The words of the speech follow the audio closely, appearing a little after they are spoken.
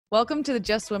Welcome to the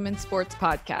Just Women Sports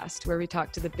Podcast, where we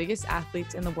talk to the biggest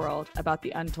athletes in the world about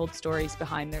the untold stories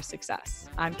behind their success.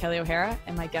 I'm Kelly O'Hara,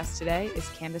 and my guest today is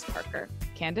Candace Parker.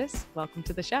 Candace, welcome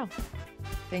to the show.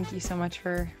 Thank you so much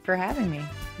for having me.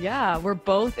 Yeah, we're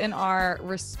both in our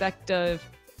respective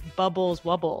bubbles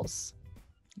wobbles.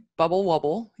 Bubble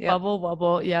wobble. Yep. Bubble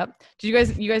wobble. Yep. Did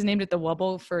you guys named it the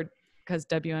wobble because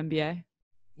WNBA?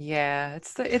 Yeah,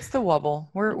 it's the wobble.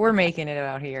 We're making it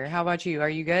out here. How about you? Are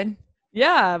you good?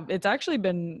 Yeah, it's actually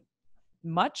been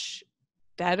much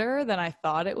better than I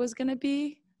thought it was going to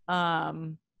be. I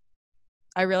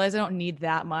realize I don't need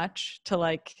that much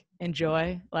to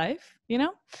enjoy life, you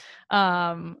know?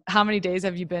 How many days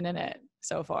have you been in it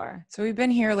so far? So we've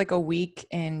been here like a week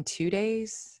and 2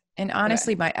 days. And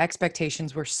honestly, my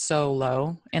expectations were so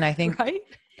low. And I think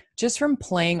just from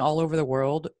playing all over the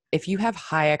world, if you have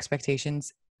high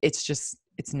expectations, it's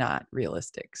not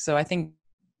realistic. So I think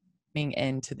being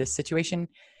into this situation,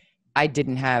 I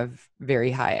didn't have very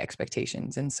high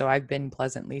expectations. And so I've been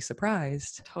pleasantly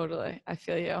surprised. Totally. I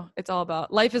feel you.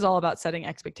 Life is all about setting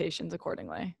expectations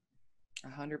accordingly.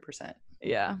 100%.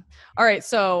 Yeah. All right.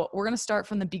 So we're going to start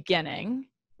from the beginning.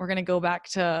 We're going to go back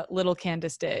to little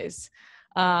Candace days.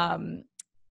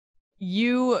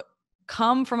 You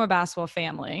come from a basketball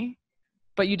family,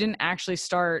 but you didn't actually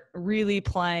start really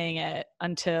playing it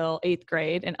until 8th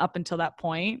grade. And up until that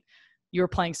point, you were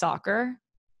playing soccer.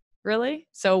 Really?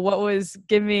 So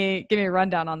give me a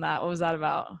rundown on that. What was that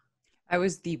about? I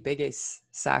was the biggest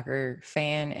soccer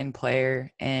fan and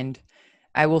player. And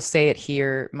I will say it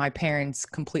here, my parents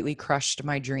completely crushed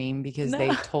my dream because they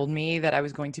told me that I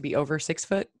was going to be over 6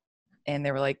 foot. And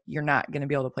they were like, you're not going to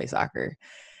be able to play soccer.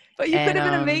 But you could have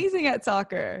been amazing at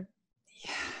soccer.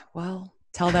 Yeah, well,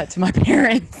 tell that to my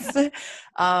parents.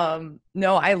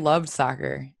 No, I loved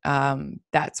soccer.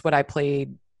 That's what I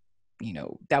played. You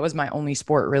know, that was my only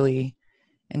sport really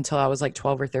until I was like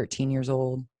 12 or 13 years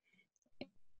old.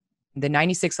 The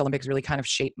 96 Olympics really kind of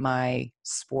shaped my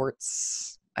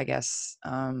sports, I guess.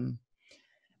 I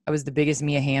was the biggest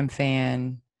Mia Hamm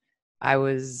fan. I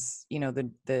was,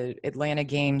 the Atlanta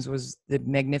Games was the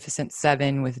Magnificent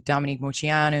Seven with Dominique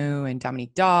Moceanu and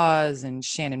Dominique Dawes and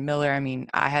Shannon Miller. I mean,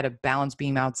 I had a balance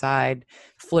beam outside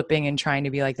flipping and trying to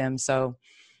be like them. So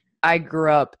I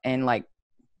grew up and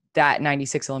that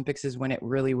 96 Olympics is when it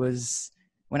really was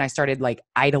when I started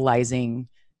idolizing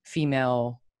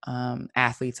female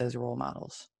athletes as role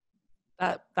models.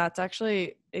 That's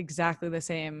actually exactly the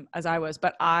same as I was,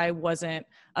 but I wasn't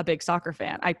a big soccer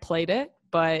fan. I played it,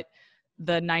 but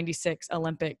the 96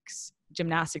 Olympics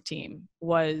gymnastic team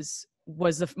was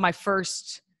my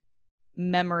first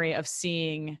memory of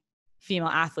seeing female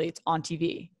athletes on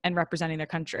TV and representing their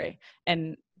country.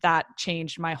 And that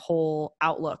changed my whole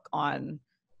outlook on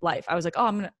life. I was like, oh,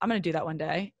 I'm going to do that one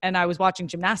day. And I was watching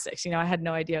gymnastics, I had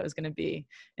no idea it was going to be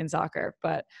in soccer.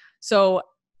 But so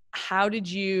how did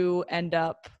you end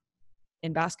up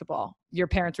in basketball? Your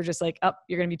parents were just like, oh,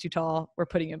 you're going to be too tall. We're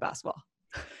putting you in basketball.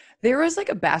 There was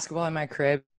a basketball in my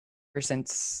crib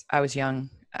since I was young.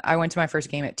 I went to my first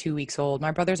game at 2 weeks old. My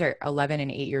brothers are 11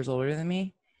 and 8 years older than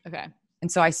me. Okay.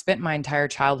 And so I spent my entire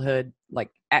childhood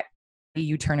at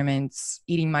EU tournaments,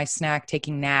 eating my snack,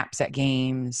 taking naps at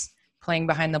games, playing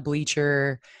behind the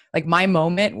bleacher. My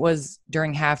moment was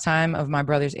during halftime of my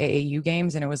brother's AAU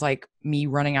games. And it was me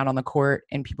running out on the court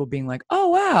and people being like, oh,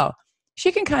 wow,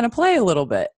 she can kind of play a little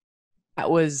bit. That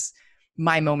was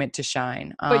my moment to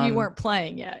shine. But you weren't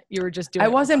playing yet. You were just doing I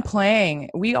wasn't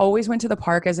playing. We always went to the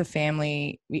park as a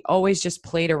family. We always just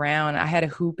played around. I had a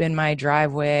hoop in my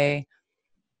driveway.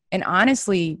 And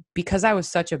honestly, because I was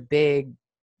such a big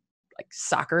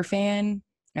soccer fan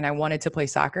and I wanted to play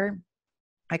soccer,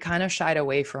 I kind of shied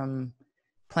away from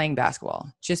playing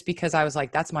basketball just because I was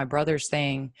like, that's my brother's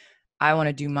thing. I want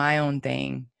to do my own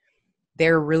thing.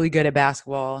 They're really good at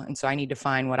basketball. And so I need to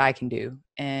find what I can do.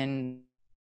 And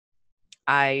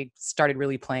I started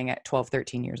really playing at 12,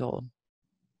 13 years old.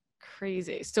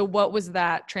 Crazy. So what was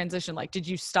that transition like? Did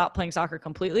you stop playing soccer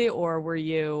completely or were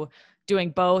you doing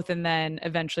both and then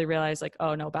eventually realized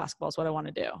oh no, basketball is what I want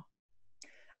to do?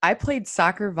 I played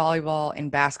soccer, volleyball, and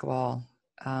basketball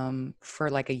for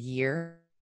a year.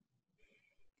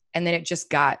 And then it just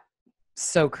got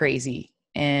so crazy.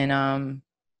 And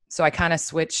so I kind of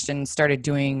switched and started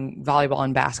doing volleyball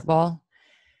and basketball.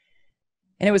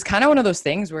 And it was kind of one of those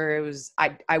things where it was, I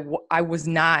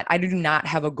do not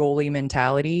have a goalie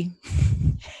mentality.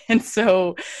 And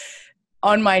so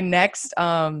on my next,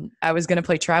 I was going to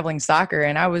play traveling soccer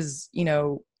and I was,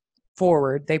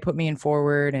 forward. They put me in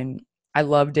forward and I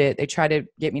loved it. They tried to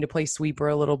get me to play sweeper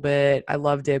a little bit. I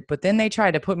loved it. But then they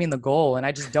tried to put me in the goal and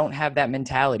I just don't have that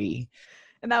mentality.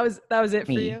 And that was it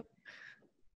for you?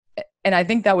 And I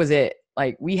think that was it.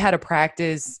 Like we had a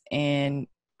practice and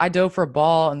I dove for a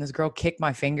ball and this girl kicked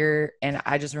my finger. And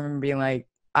I just remember being like,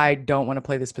 I don't want to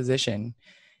play this position.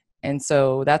 And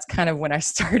so that's kind of when I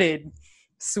started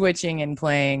switching and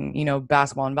playing,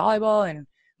 basketball and volleyball. And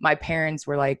my parents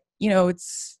were like,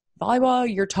 it's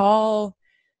volleyball, you're tall,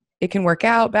 it can work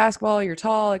out. Basketball, you're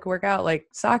tall, it can work out. Like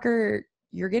soccer,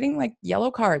 you're getting like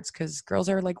yellow cards because girls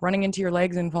are like running into your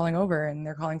legs and falling over and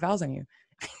they're calling fouls on you.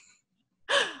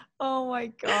 Oh my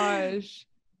gosh.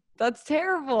 That's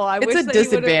terrible. It's a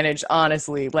disadvantage,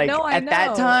 honestly. Like No, I at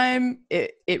that know. time,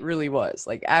 it really was.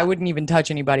 Like I wouldn't even touch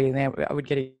anybody and I would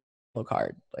get a yellow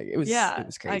card. Like it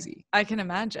was crazy. I can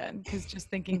imagine, because just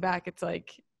thinking back, it's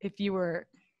like if you were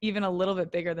even a little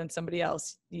bit bigger than somebody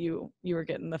else, you were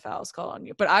getting the fouls called on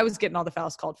you. But I was getting all the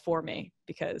fouls called for me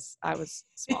because I was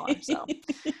smaller.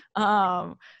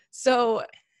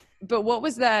 But what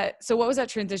was that? So what was that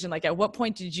transition like? At what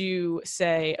point did you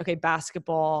say, okay,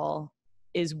 basketball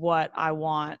is what I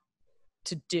want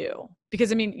to do?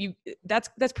 Because I mean, that's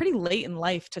pretty late in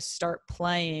life to start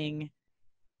playing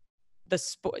the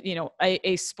sport,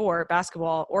 a sport,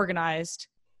 basketball, organized,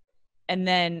 and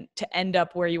then to end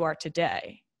up where you are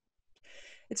today.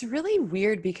 It's really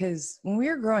weird because when we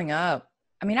were growing up,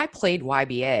 I mean, I played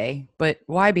YBA, but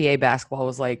YBA basketball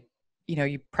was like,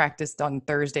 you practiced on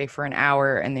Thursday for an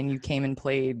hour and then you came and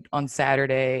played on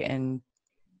Saturday and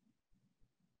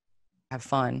have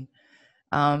fun.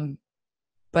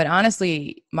 But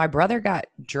honestly, my brother got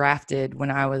drafted when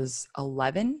I was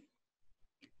 11.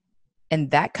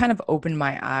 And that kind of opened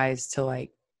my eyes to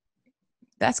like,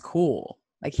 that's cool.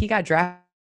 Like he got drafted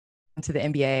to the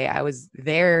NBA. I was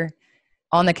there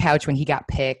on the couch when he got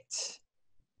picked.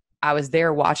 I was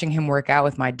there watching him work out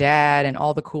with my dad and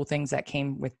all the cool things that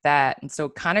came with that. And so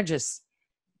kind of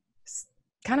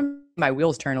my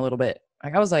wheels turn a little bit.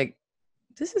 Like I was like,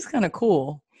 this is kind of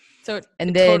cool. So it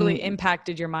totally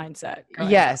impacted your mindset.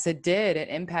 Yes, it did. It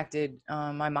impacted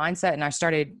my mindset. And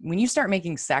when you start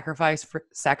making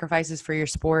sacrifices for your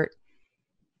sport,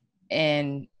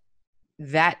 and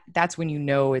that's when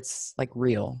it's like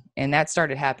real. And that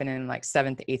started happening in like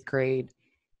 7th, 8th grade.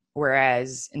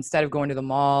 Whereas instead of going to the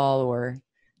mall or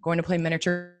going to play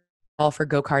miniature ball for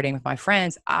go-karting with my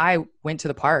friends, I went to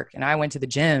the park and I went to the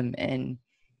gym. And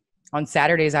on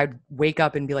Saturdays, I'd wake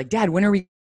up and be like, Dad, when are we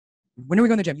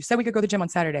going to the gym? You said we could go to the gym on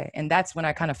Saturday. And that's when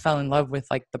I kind of fell in love with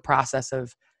like the process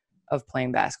of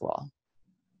playing basketball.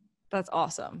 That's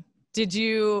awesome. Did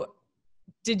you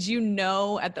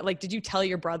know did you tell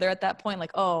your brother at that point,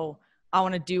 like, oh, I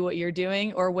want to do what you're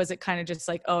doing? Or was it kind of just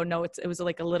like, oh no, it was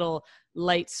like a little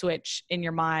light switch in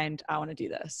your mind. I want to do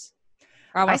this.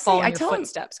 Or I want to follow in your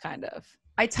footsteps kind of.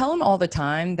 I tell him all the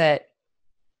time that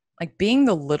like being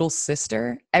the little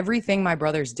sister, everything my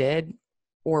brothers did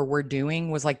or were doing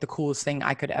was like the coolest thing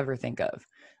I could ever think of.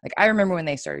 Like I remember when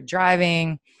they started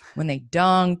driving, when they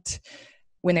dunked,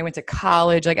 when they went to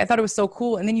college, like I thought it was so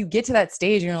cool. And then you get to that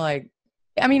stage and you're like,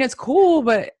 I mean, it's cool,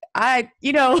 but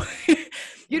you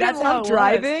didn't love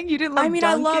driving? You didn't love dunking?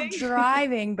 I love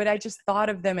driving, but I just thought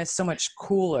of them as so much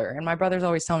cooler. And my brothers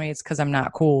always tell me it's because I'm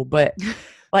not cool, but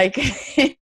like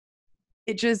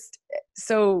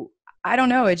so I don't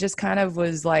know. It just kind of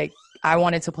was like, I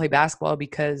wanted to play basketball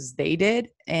because they did.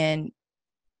 And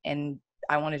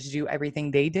I wanted to do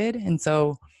everything they did. And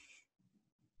so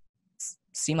it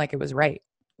seemed like it was right.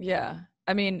 Yeah.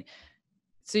 I mean,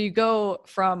 so you go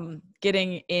from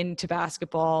getting into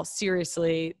basketball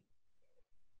seriously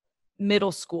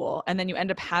middle school, and then you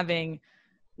end up having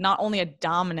not only a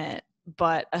dominant,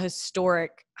 but a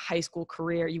historic high school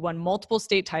career. You won multiple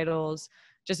state titles,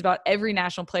 just about every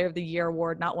National Player of the Year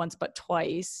award, not once, but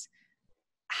twice.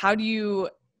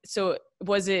 So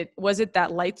was it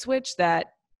that light switch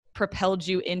that propelled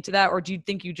you into that? Or do you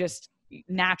think you just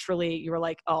naturally, you were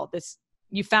like, oh,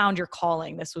 you found your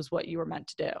calling. This was what you were meant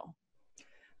to do?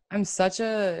 I'm such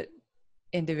a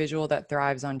individual that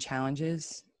thrives on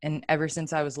challenges. And ever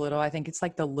since I was little, I think it's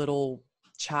like the little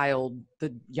child,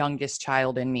 the youngest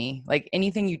child in me. Like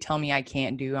anything you tell me I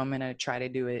can't do, I'm going to try to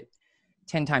do it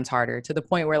 10 times harder, to the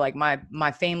point where like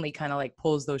my family kind of like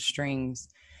pulls those strings.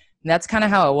 And that's kind of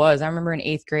how it was. I remember in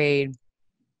 8th grade,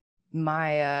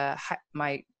 my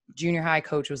junior high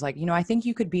coach was like, I think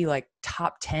you could be like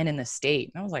top 10 in the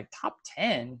state. And I was like, top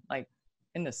 10, like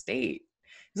in the state?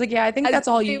 He's like, yeah, I think that's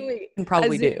all you can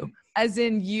probably do. As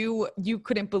in you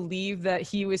couldn't believe that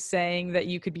he was saying that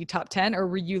you could be top 10, or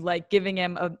were you like giving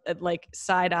him a like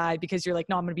side eye because you're like,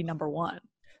 no, I'm going to be number 1?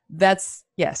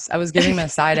 Yes, I was giving him a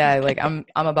side eye. Like I'm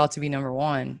about to be number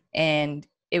 1. And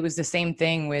it was the same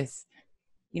thing with,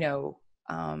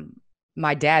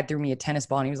 my dad threw me a tennis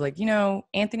ball and he was like,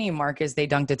 Anthony and Marcus, they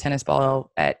dunked a tennis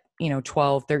ball at,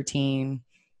 12, 13,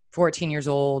 14 years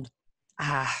old.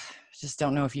 Just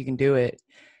don't know if you can do it.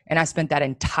 And I spent that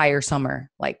entire summer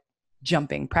like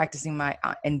jumping, practicing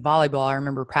in volleyball. I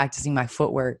remember practicing my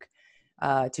footwork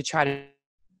to try to.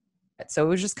 So it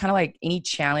was just kind of like any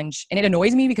challenge. And it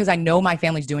annoys me because I know my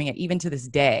family's doing it even to this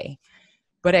day,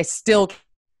 but I still,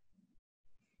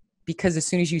 because as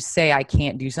soon as you say I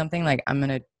can't do something, like I'm going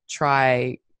to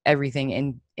try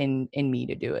everything in me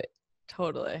to do it.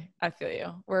 Totally. I feel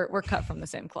you. We're cut from the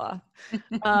same cloth.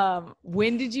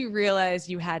 When did you realize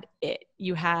you had it?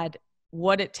 You had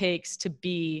what it takes to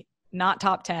be not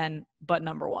top 10, but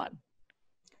number one?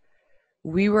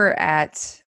 We were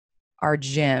at our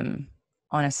gym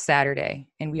on a Saturday,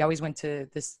 and we always went to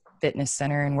this fitness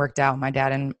center and worked out, my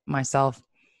dad and myself.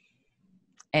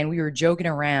 And we were joking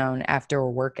around after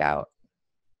a workout,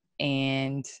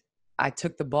 and I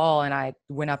took the ball and I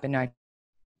went up and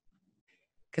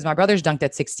because my brothers dunked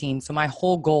at 16. So my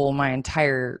whole goal, my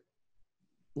entire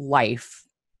life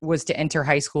was to enter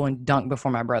high school and dunk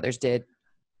before my brothers did,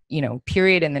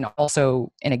 period. And then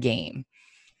also in a game.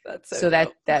 That's so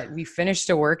dope. that we finished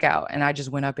a workout and I just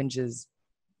went up and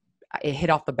it hit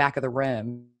off the back of the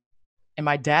rim. And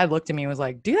my dad looked at me and was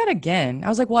like, do that again. I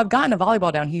was like, well, I've gotten a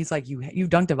volleyball down. He's like, you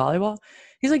dunked a volleyball?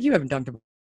 He's like, you haven't dunked a volleyball.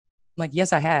 I'm like,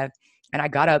 yes, I have. And I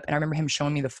got up and I remember him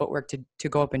showing me the footwork to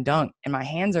go up and dunk, and my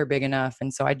hands are big enough.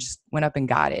 And so I just went up and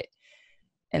got it.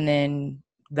 And then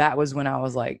that was when I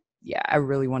was like, yeah, I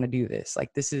really want to do this.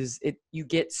 Like, this is it. You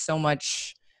get so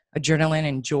much adrenaline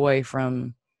and joy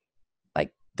from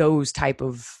like those type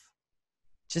of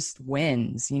just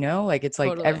wins, like it's like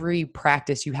Totally. Every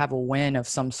practice you have a win of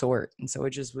some sort. And so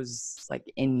it just was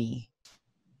like in me.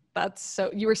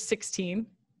 You were 16?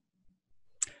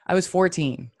 I was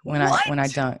 14 when I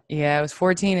dunked. Yeah, I was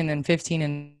 14 and then 15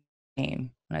 in the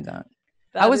game when I dunked.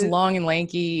 I was long and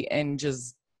lanky and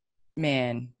just,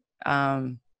 man.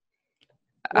 What'd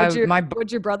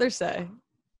your brother say?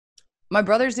 My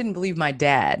brothers didn't believe my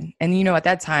dad. And at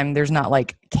that time there's not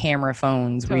like camera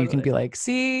phones where you can be like,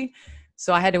 see?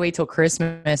 So I had to wait till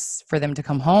Christmas for them to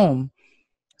come home.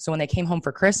 So when they came home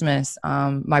for Christmas,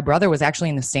 my brother was actually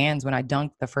in the stands when I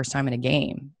dunked the first time in a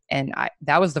game. And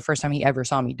that was the first time he ever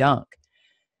saw me dunk.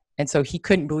 And so he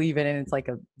couldn't believe it. And it's like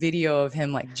a video of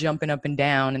him like jumping up and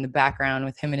down in the background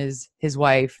with him and his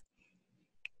wife.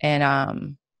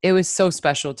 And it was so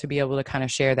special to be able to kind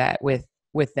of share that with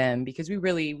them, because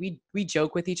we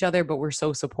joke with each other, but we're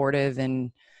so supportive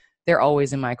and they're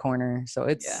always in my corner.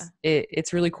 So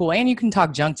it's really cool. And you can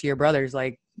talk junk to your brothers.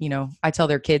 Like, I tell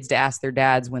their kids to ask their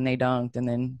dads when they dunked, and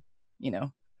then,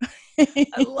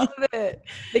 I love it.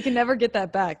 They can never get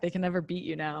that back. They can never beat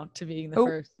you now to being the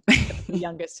first, the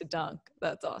youngest to dunk.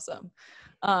 That's awesome.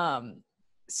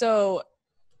 So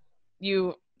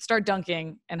you start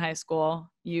dunking in high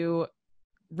school. You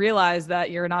realize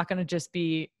that you're not going to just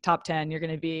be top 10. You're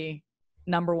going to be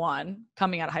number one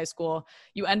coming out of high school.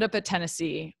 You end up at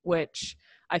Tennessee, which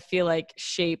I feel like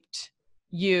shaped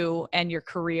you and your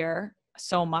career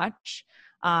so much.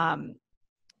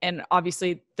 And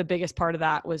obviously the biggest part of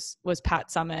that was Pat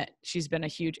Summitt. She's been a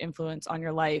huge influence on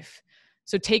your life.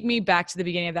 So take me back to the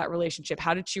beginning of that relationship.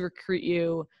 How did she recruit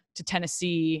you to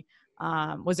Tennessee?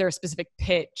 Was there a specific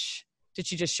pitch? Did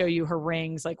she just show you her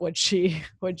rings? Like what'd she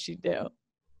do?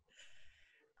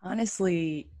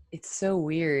 Honestly, it's so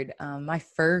weird. My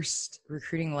first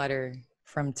recruiting letter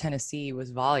from Tennessee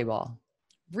was volleyball.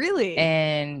 Really?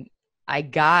 And I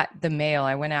got the mail.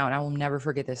 I went out, and I will never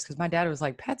forget this because my dad was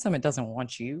like, Pat Summitt doesn't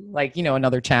want you. Like,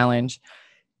 another challenge.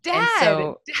 Dad. And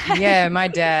so, yeah, my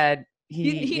dad,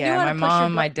 he yeah, my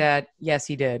mom, my dad. Yes,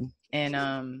 he did.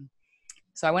 And,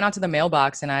 so I went out to the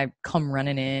mailbox and I come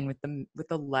running in with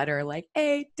the letter like,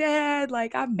 hey, Dad,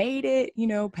 like I made it.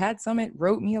 Pat Summitt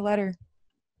wrote me a letter.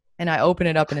 And I open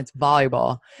it up and it's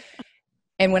volleyball.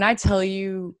 And when I tell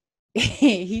you,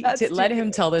 let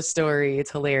him tell this story. It's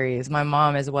hilarious. My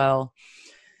mom as well.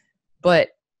 But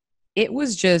it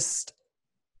was just,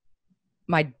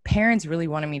 my parents really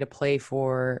wanted me to play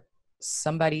for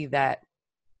somebody that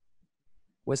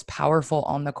was powerful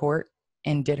on the court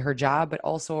and did her job, but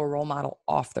also a role model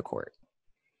off the court.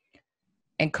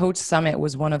 And Coach Summitt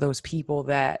was one of those people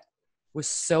that was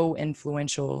so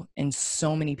influential in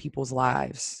so many people's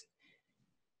lives.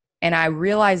 And I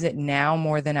realize it now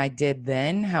more than I did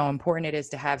then, how important it is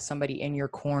to have somebody in your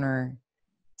corner,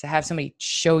 to have somebody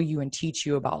show you and teach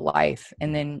you about life.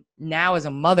 And then now as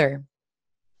a mother,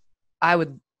 I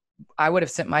would have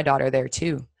sent my daughter there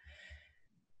too.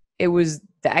 It was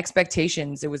the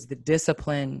expectations. It was the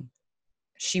discipline.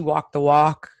 She walked the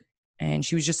walk, and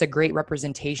she was just a great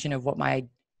representation of what my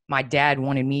dad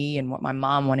wanted me and what my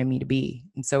mom wanted me to be.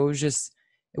 And so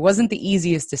It wasn't the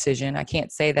easiest decision. I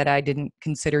can't say that I didn't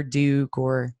consider Duke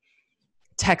or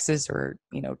Texas or,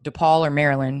 DePaul or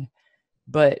Maryland,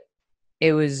 but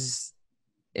it was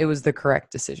the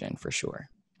correct decision for sure.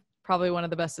 Probably one of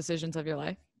the best decisions of your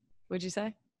life, would you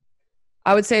say?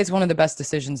 I would say it's one of the best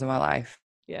decisions of my life.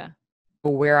 Yeah.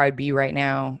 Where I'd be right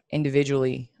now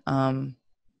individually.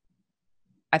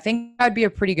 I think I'd be a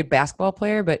pretty good basketball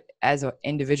player, but as an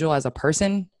individual, as a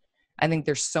person, I think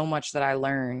there's so much that I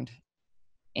learned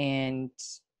and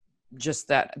just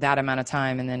that amount of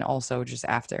time. And then also just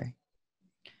after.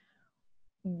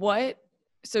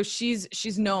 So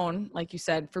she's known, like you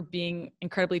said, for being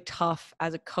incredibly tough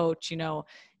as a coach,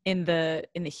 in the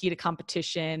heat of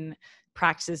competition,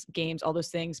 practices, games, all those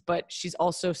things, but she's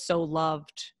also so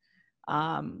loved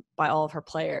by all of her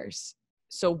players.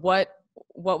 So what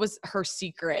was her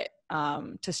secret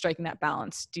to striking that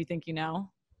balance? Do you think you know?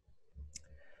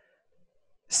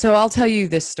 So I'll tell you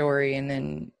this story, and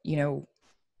then,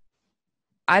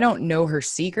 I don't know her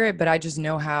secret, but I just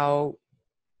know how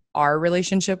our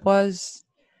relationship was.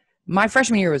 My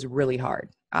freshman year was really hard.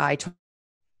 I took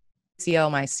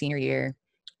ACL my senior year,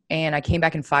 and I came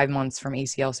back in 5 months from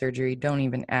ACL surgery. Don't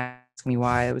even ask me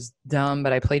why. It was dumb,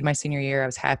 but I played my senior year. I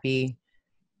was happy,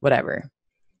 whatever.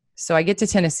 So I get to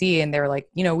Tennessee, and they're like,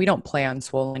 we don't play on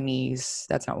swollen knees.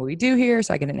 That's not what we do here.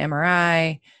 So I get an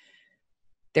MRI.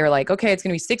 They're like, okay, it's going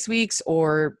to be 6 weeks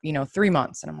or, 3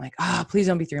 months. And I'm like, please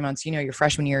don't be 3 months. Your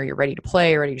freshman year, you're ready to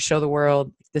play, ready to show the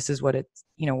world. This is what it's,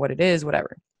 what it is,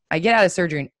 whatever. I get out of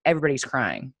surgery and everybody's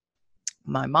crying.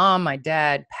 My mom, my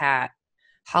dad, Pat,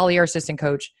 Holly, our assistant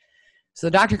coach. So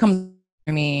the doctor comes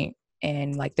to me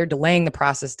and like, they're delaying the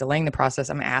process.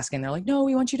 I'm asking, they're like, no,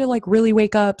 we want you to like really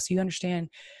wake up so you understand.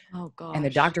 Oh gosh. And the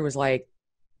doctor was like,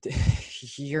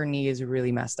 your knee is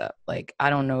really messed up. Like, I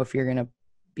don't know if you're going to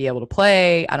be able to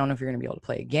play. I don't know if you're going to be able to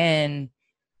play again,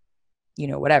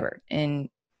 whatever. And,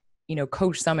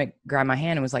 Coach Summitt grabbed my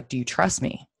hand and was like, do you trust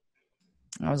me?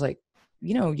 And I was like,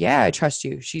 yeah, I trust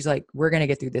you. She's like, we're going to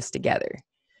get through this together.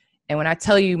 And when I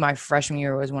tell you my freshman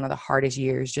year was one of the hardest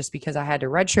years, just because I had to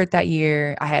redshirt that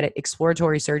year, I had an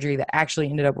exploratory surgery that actually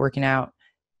ended up working out.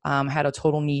 Had a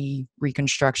total knee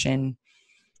reconstruction.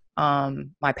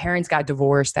 My parents got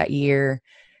divorced that year.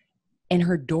 And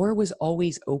her door was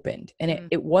always opened. And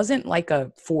it wasn't like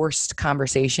a forced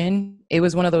conversation. It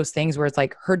was one of those things where it's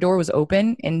like her door was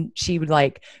open and she would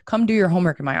like, come do your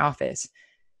homework in my office.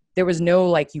 There was no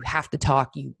like, you have to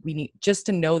talk. We need just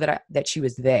to know that she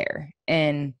was there.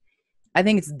 And I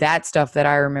think it's that stuff that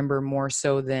I remember more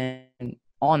so than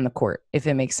on the court, if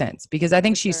it makes sense, because I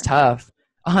think she's tough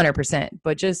 100%,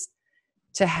 but just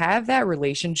to have that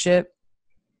relationship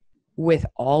with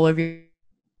all of your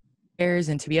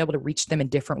and to be able to reach them in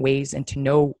different ways and to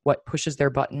know what pushes their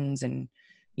buttons and,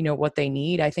 what they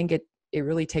need. I think it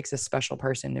really takes a special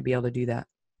person to be able to do that.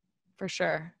 For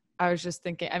sure. I was just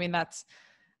thinking, I mean, that's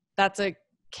a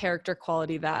character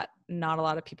quality that not a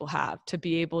lot of people have, to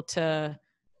be able to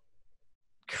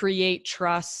create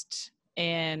trust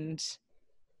and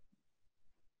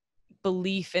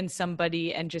belief in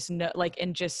somebody and just know, like,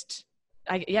 and just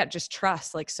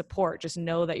trust, like support, just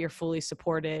know that you're fully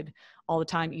supported all the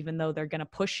time, even though they're going to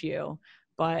push you.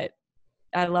 But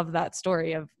I love that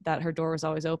story of that her door was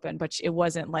always open, but it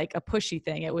wasn't like a pushy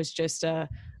thing. It was just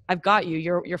I've got you.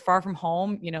 You're far from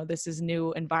home. This is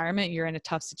new environment. You're in a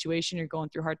tough situation. You're going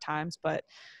through hard times, but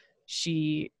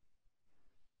she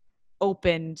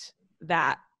opened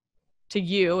that to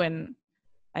you and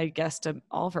I guess to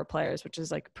all of her players, which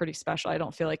is like pretty special. I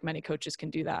don't feel like many coaches can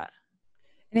do that.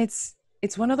 And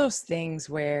it's one of those things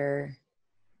where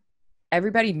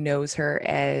everybody knows her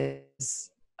as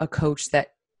a coach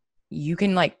that you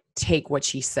can like take what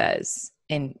she says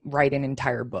and write an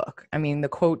entire book. I mean, the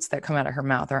quotes that come out of her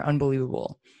mouth are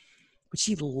unbelievable, but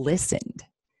she listened.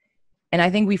 And I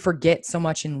think we forget so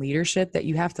much in leadership that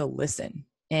you have to listen.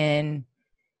 And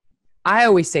I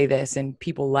always say this and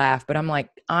people laugh, but I'm like,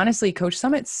 honestly, Coach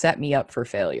Summitt set me up for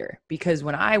failure, because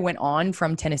when I went on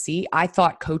from Tennessee, I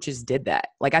thought coaches did that.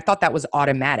 Like, I thought that was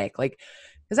automatic. Like,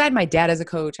 because I had my dad as a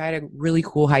coach. I had a really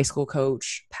cool high school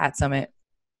coach, Pat Summitt.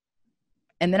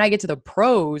 And then I get to the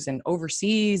pros and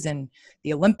overseas and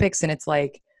the Olympics, and it's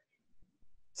like,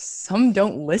 some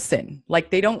don't listen.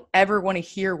 Like, they don't ever want to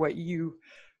hear what you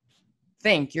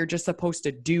think. You're just supposed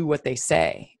to do what they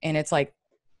say. And it's like,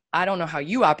 I don't know how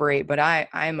you operate, but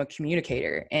I'm a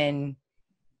communicator, and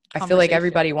I feel like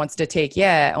everybody wants to take,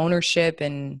 ownership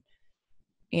and,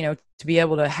 to be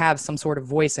able to have some sort of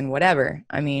voice and whatever.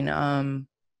 I mean,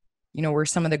 we're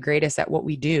some of the greatest at what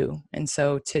we do. And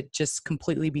so to just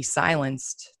completely be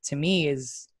silenced to me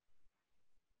is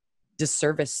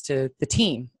disservice to the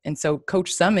team. And so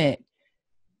Coach Summitt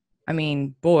I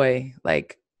mean, boy,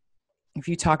 like if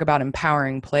you talk about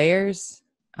empowering players,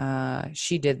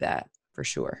 she did that for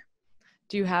sure.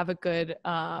 Do you have a good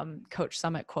Coach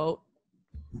Summitt quote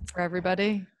for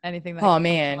everybody? Anything that Oh comes to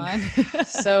man. mind?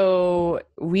 So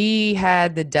we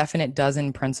had the definite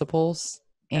dozen principles,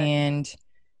 Okay. and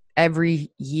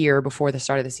every year before the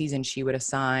start of the season, she would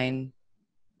assign,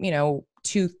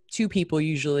 two people,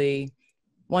 usually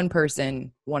one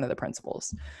person, one of the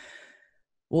principles.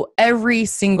 Well, every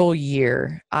single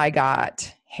year I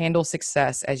got handle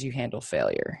success as you handle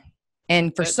failure.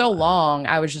 And for Good so one. long,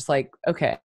 I was just like,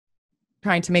 okay,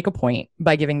 trying to make a point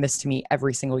by giving this to me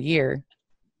every single year.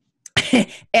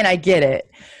 And I get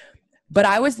it. But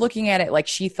I was looking at it like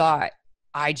she thought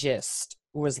I just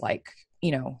was like,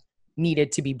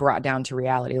 needed to be brought down to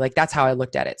reality. Like that's how I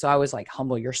looked at it. So I was like,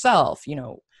 humble yourself,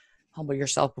 humble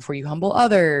yourself before you humble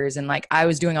others. And like I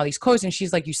was doing all these quotes and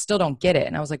she's like, you still don't get it.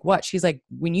 And I was like, what? She's like,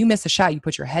 when you miss a shot, you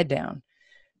put your head down.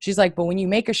 She's like, but when you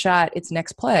make a shot, it's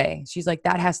next play. She's like,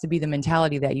 that has to be the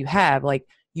mentality that you have. Like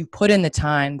you put in the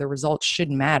time, the results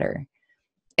shouldn't matter.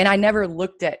 And I never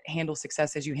looked at handle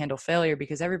success as you handle failure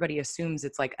because everybody assumes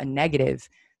it's like a negative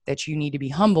that you need to be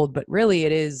humbled. But really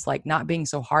it is like not being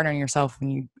so hard on yourself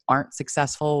when you aren't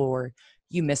successful or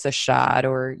you miss a shot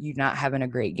or you're not having a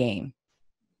great game.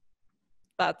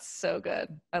 That's so good.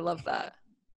 I love that.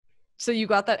 So you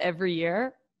got that every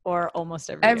year or almost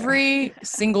every year? Every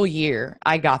single year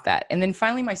I got that. And then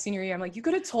finally my senior year, I'm like, you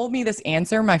could have told me this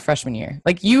answer my freshman year.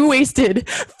 Like you wasted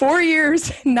 4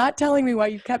 years not telling me why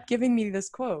you kept giving me this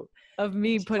quote. Of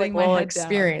me She's putting like, my well, head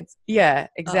experience. Yeah,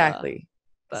 exactly.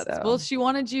 Well, So she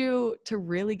wanted you to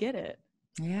really get it.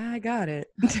 yeah, I got it.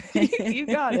 You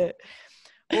got it.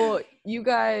 Well, you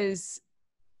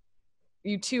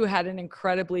two had an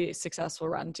incredibly successful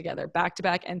run together.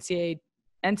 Back-to-back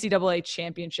NCAA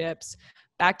championships,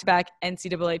 back-to-back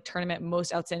NCAA tournament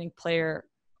most outstanding player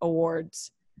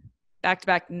awards,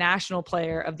 back-to-back national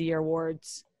player of the year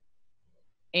awards.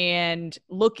 And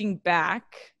looking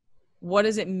back, what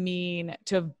does it mean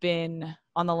to have been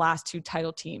on the last two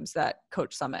title teams that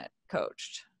Coach Summitt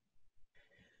coached?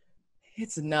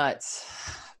 It's nuts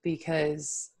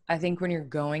because I think when you're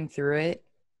going through it,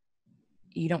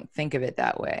 you don't think of it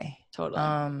that way.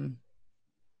 Totally.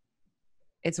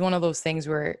 It's one of those things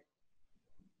where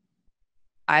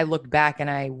I look back and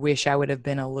I wish I would have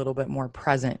been a little bit more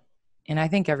present. And I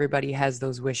think everybody has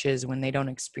those wishes when they don't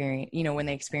experience, when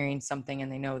they experience something and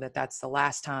they know that that's the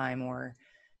last time or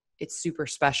it's super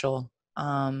special.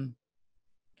 But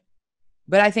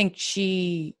I think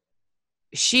she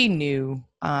knew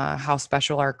how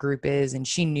special our group is, and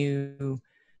she knew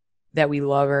that we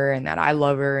love her and that I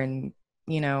love her. And,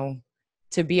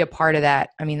 to be a part of that,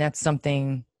 I mean, that's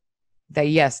something that,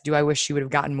 yes, do I wish she would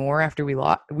have gotten more after we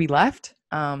left?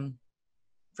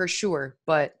 For sure.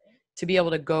 But to be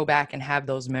able to go back and have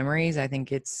those memories, I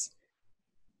think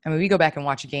we go back and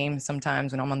watch games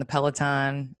sometimes when I'm on the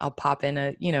Peloton. I'll pop in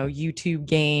a, YouTube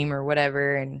game or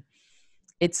whatever. And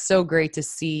it's so great to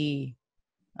see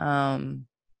how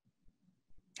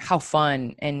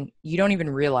fun, and you don't even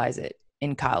realize it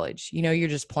in college. You're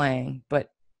just playing, but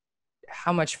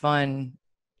how much fun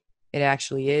it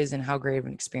actually is and how great of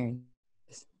an experience.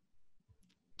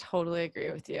 Totally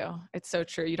agree with you. It's so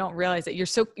true. You don't realize it. You're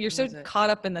so caught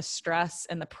up in the stress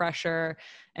and the pressure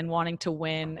and wanting to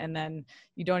win. And then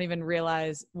you don't even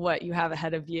realize what you have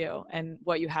ahead of you and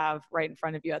what you have right in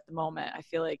front of you at the moment. I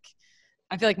feel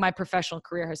like my professional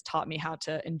career has taught me how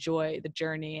to enjoy the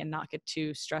journey and not get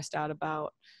too stressed out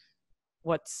about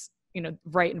what's,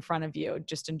 right in front of you.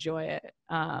 Just enjoy it.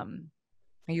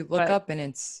 You look up and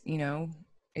it's,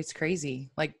 it's crazy.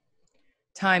 Like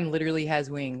time literally has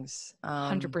wings.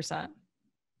 100%.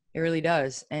 It really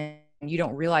does. And you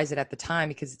don't realize it at the time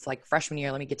because it's like freshman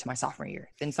year, let me get to my sophomore year.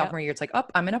 Then sophomore year, it's like,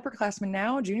 I'm an upperclassman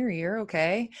now. Junior year,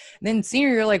 okay. And then senior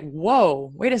year, like,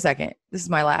 whoa, wait a second. This is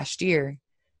my last year.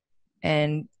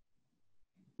 And,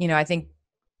 I think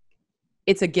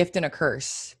it's a gift and a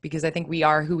curse because I think we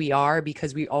are who we are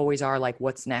because we always are like,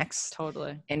 what's next?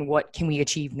 Totally. And what can we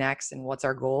achieve next? And what's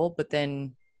our goal? But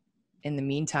then in the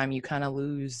meantime, you kind of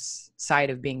lose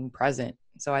sight of being present.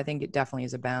 So I think it definitely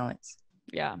is a balance.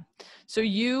 Yeah. So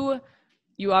you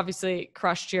obviously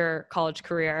crushed your college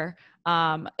career,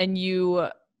 and you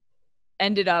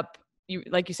ended up,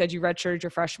 like you said, you redshirted your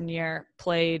freshman year,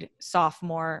 played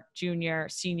sophomore, junior,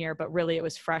 senior, but really it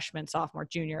was freshman, sophomore,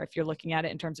 junior. If you're looking at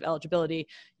it in terms of eligibility,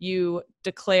 you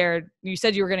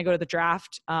said you were going to go to the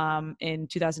draft in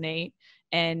 2008,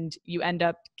 and you end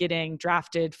up getting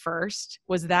drafted first.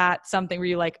 Was that something where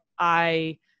you like,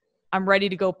 I'm ready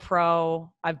to go pro.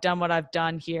 I've done what I've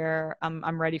done here.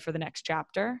 I'm ready for the next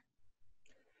chapter?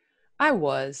 I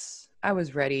was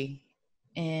ready,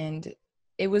 and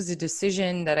it was a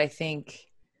decision that I think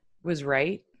was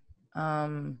right.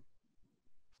 Um,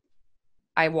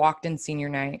 I walked in senior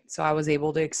night, so I was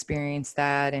able to experience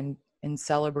that and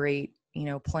celebrate,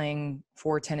 playing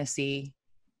for Tennessee.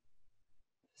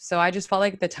 So I just felt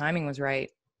like the timing was right.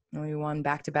 And we won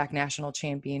back-to-back national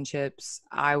championships.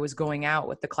 I was going out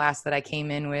with the class that I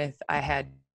came in with. I had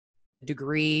a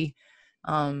degree,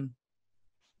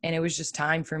 and it was just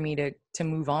time for me to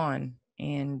move on.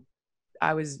 And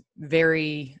I was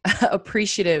very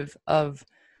appreciative of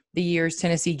the years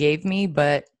Tennessee gave me,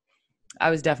 but I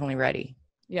was definitely ready.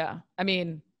 Yeah. I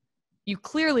mean, you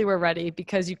clearly were ready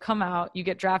because you come out, you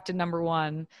get drafted number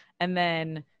 1, and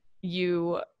then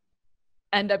you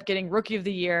end up getting rookie of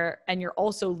the year, and you're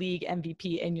also league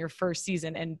MVP in your first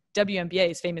season. And WNBA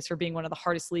is famous for being one of the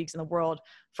hardest leagues in the world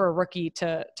for a rookie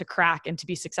to crack and to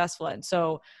be successful in.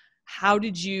 So how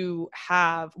did you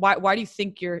why do you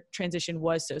think your transition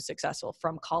was so successful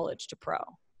from college to pro?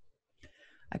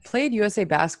 I played USA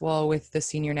basketball with the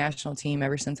senior national team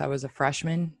ever since I was a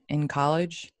freshman in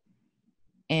college.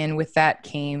 And with that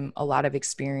came a lot of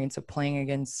experience of playing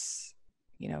against,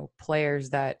 players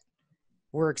that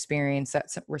were experienced, that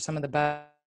were some of the best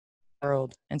in the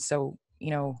world. And so,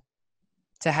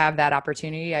 to have that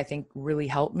opportunity, I think really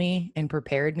helped me and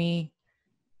prepared me.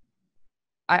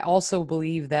 I also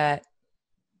believe that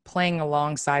playing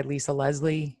alongside Lisa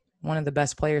Leslie, one of the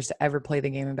best players to ever play the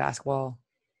game of basketball,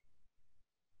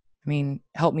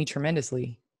 helped me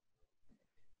tremendously.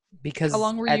 Because How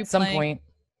long were you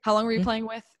playing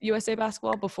with USA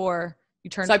basketball before you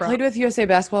turned pro? So I played with USA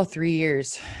basketball 3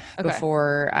 years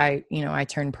before I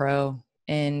turned pro,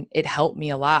 and it helped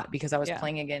me a lot because I was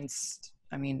playing against,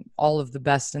 all of the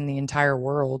best in the entire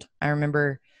world. I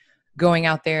remember going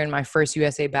out there in my first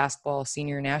USA basketball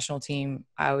senior national team,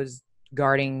 I was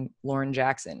guarding Lauren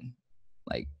Jackson.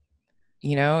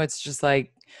 It's just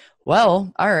like,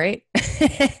 well, all right.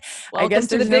 I guess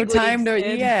there's no time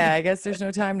I guess there's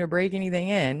no time to break anything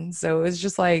in. So it's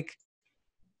just like,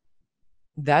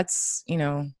 that's,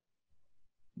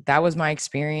 that was my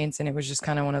experience. And it was just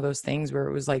kind of one of those things where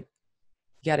it was like,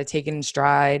 you got to take it in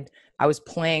stride. I was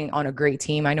playing on a great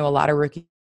team. I know a lot of rookies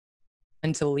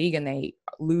into the league and they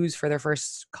lose for their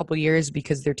first couple years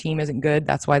because their team isn't good.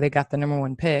 That's why they got the number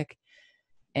 1 pick.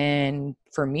 And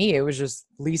for me, it was just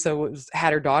Lisa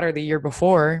had her daughter the year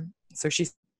before. So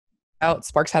she's out.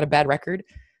 Sparks had a bad record.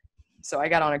 So I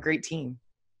got on a great team.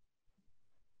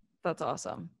 That's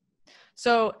awesome.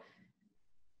 So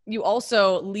you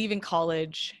also, leaving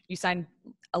college, you signed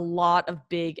a lot of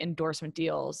big endorsement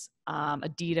deals,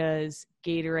 Adidas,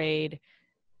 Gatorade.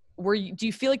 Do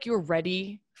you feel like you were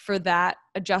ready for that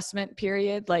adjustment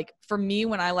period? Like for me,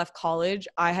 when I left college,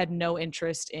 I had no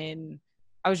interest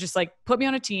I was just like, put me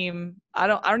on a team.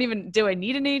 Do I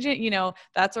need an agent?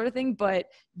 That sort of thing. But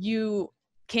you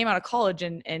came out of college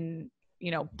and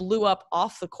blew up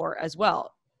off the court as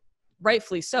well.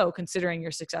 Rightfully so, considering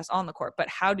your success on the court. But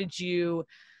how did you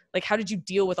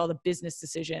deal with all the business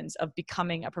decisions of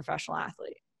becoming a professional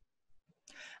athlete?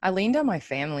 I leaned on my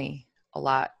family a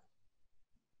lot.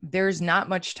 There's not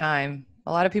much time.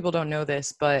 A lot of people don't know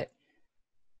this, but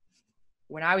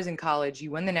when I was in college, you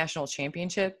win the national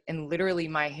championship and literally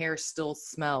my hair still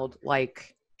smelled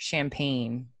like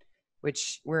champagne,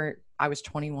 I was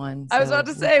 21. I was about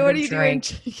to say, what are you doing?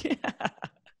 Yeah. I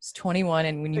was 21.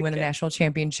 And when you win the national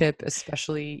championship,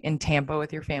 especially in Tampa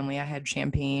with your family, I had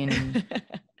champagne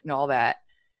and all that.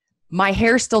 My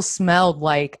hair still smelled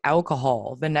like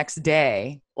alcohol the next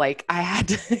day. Like I had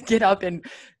to get up and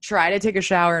try to take a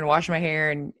shower and wash my hair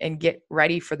and get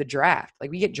ready for the draft. Like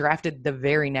we get drafted the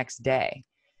very next day.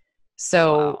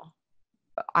 So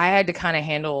I had to kind of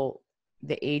handle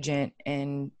the agent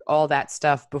and all that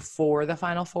stuff before the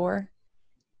Final Four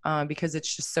because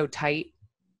it's just so tight.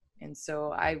 And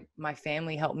so my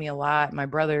family helped me a lot. My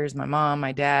brothers, my mom,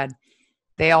 my dad,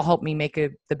 they all helped me make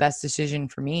the best decision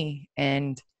for me.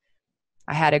 And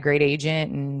I had a great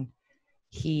agent and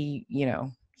he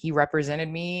represented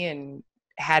me and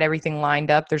had everything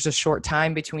lined up. There's a short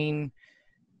time between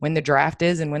when the draft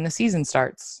is and when the season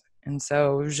starts. And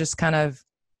so it was just kind of,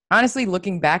 honestly,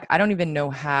 looking back, I don't even know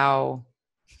how,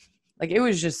 it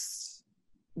was just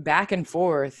back and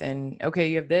forth and okay,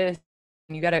 you have this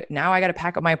and now I got to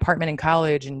pack up my apartment in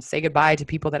college and say goodbye to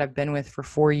people that I've been with for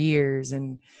 4 years.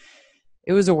 And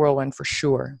it was a whirlwind for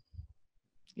sure.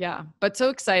 Yeah, but so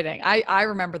exciting. I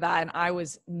remember that. And I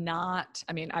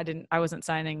wasn't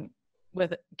signing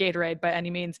with Gatorade by any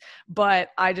means, but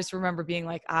I just remember being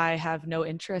like, I have no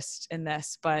interest in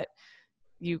this, but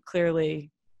you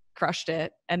clearly crushed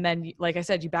it. And then, like I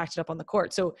said, you backed it up on the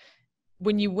court. So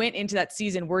when you went into that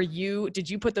season, did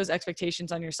you put those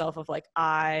expectations on yourself of like,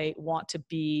 I want to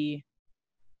be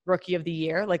rookie of the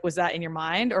year? Like, was that in your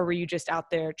mind, or were you just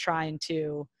out there trying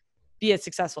to be as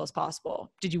successful as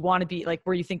possible? Did you want to be like,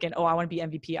 were you thinking, oh, I want to be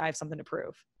MVP, I have something to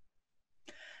prove?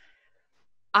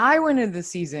 I went into the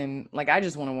season like, I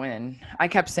just want to win. I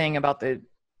kept saying about the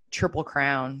Triple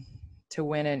Crown, to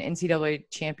win an NCAA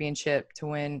championship, to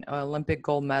win an Olympic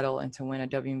gold medal, and to win a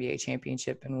WNBA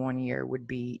championship in 1 year would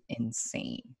be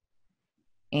insane.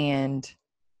 And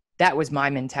that was my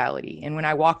mentality. And when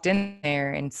I walked in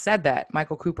there and said that,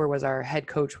 Michael Cooper was our head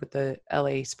coach with the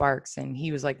LA Sparks, and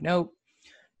he was like, nope,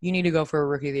 you need to go for a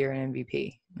rookie of the year and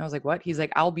MVP. And I was like, what? He's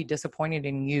like, I'll be disappointed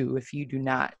in you if you do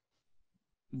not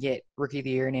get rookie of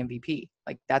the year and MVP.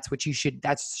 Like, that's what you should,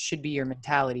 that should be your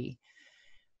mentality.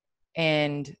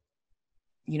 And,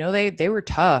 you know, they were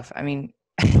tough. I mean,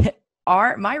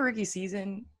 my rookie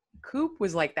season, Coop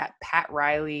was like that Pat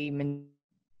Riley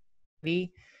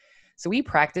mentality. So we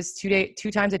practiced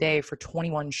 2 times a day for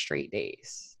 21 straight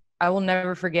days. I will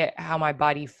never forget how my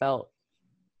body felt.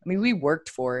 I mean, we worked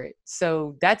for it.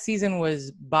 So that season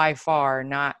was by far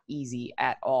not easy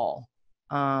at all.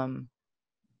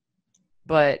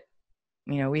 But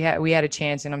you know, we had a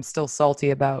chance, and I'm still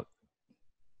salty about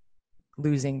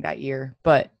losing that year.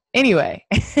 But anyway.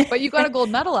 But you got a gold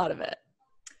medal out of it.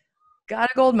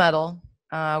 Got a gold medal.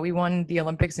 We won the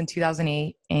Olympics in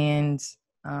 2008, and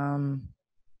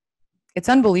it's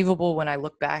unbelievable when I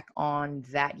look back on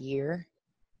that year,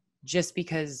 just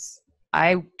because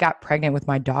I got pregnant with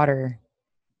my daughter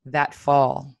that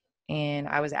fall, and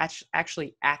I was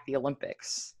actually at the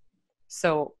Olympics.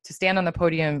 So to stand on the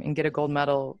podium and get a gold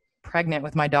medal pregnant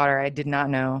with my daughter, I did not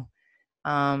know.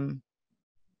 And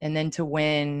then to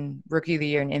win Rookie of the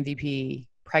Year and MVP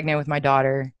pregnant with my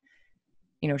daughter,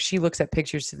 you know, she looks at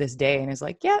pictures to this day and is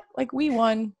like, yeah, like we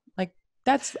won. Like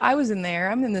I was in there.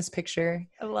 I'm in this picture.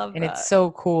 I love that. And it's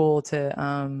so cool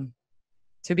to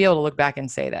be able to look back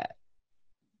and say that.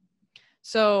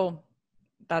 So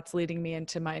that's leading me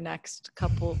into my next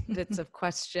couple bits of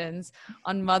questions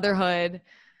on motherhood.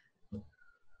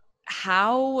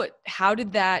 How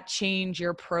did that change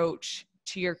your approach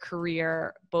to your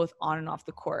career, both on and off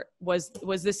the court? Was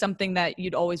this something that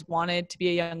you'd always wanted, to be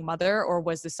a young mother, or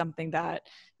was this something that,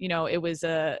 you know, it was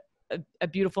a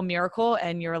beautiful miracle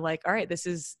and you're like, all right, this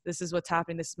is what's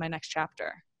happening. This is my next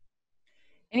chapter?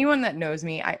 Anyone that knows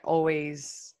me, I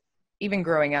always, even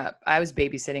growing up, I was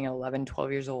babysitting at 11,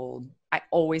 12 years old. I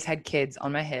always had kids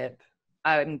on my hip.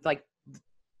 I'm like the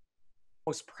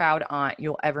most proud aunt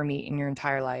you'll ever meet in your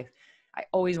entire life. I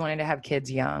always wanted to have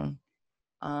kids young.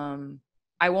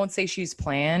 I won't say she's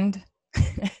planned,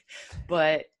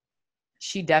 but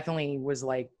she definitely was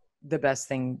like the best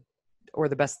thing, or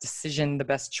the best decision, the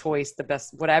best choice, the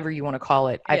best, whatever you want to call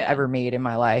it, I've ever made in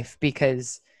my life,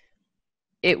 because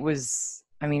it was,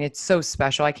 I mean, it's so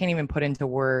special. I can't even put into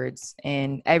words.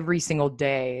 And every single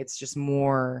day, it's just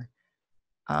more,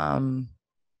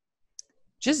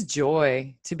 just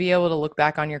joy to be able to look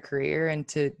back on your career and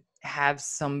to have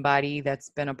somebody that's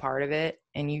been a part of it,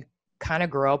 and you kind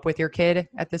of grow up with your kid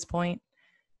at this point.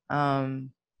 You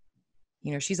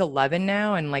know, she's 11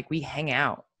 now, and like we hang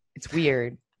out. It's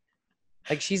weird.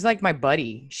 Like, she's like my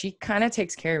buddy. She kind of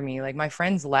takes care of me. Like, my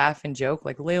friends laugh and joke,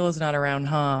 like, Layla's not around,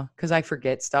 huh? Because I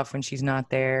forget stuff when she's not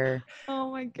there.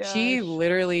 Oh my gosh. She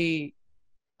literally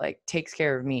like takes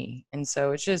care of me. And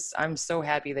so it's just, I'm so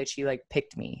happy that she like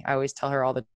picked me. I always tell her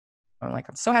all the time, I'm like,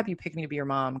 I'm so happy you picked me to be your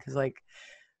mom, because like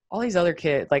all these other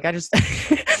kids, like I just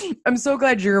I'm so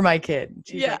glad you're my kid.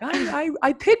 She's like,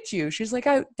 I picked you. She's like,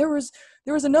 there was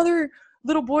another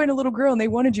little boy and a little girl, and they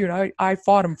wanted you, and I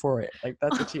fought them for it. Like,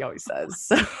 that's what she always says.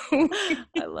 So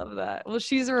I love that. Well,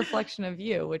 she's a reflection of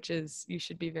you, which is, you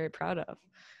should be very proud of.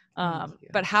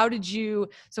 But how did you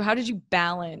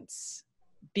balance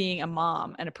being a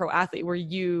mom and a pro athlete? Were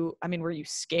you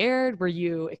scared? Were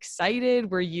you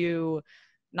excited? Were you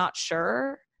not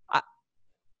sure?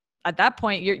 At that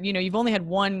point, you've only had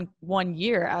one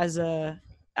year as a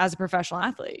professional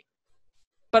athlete,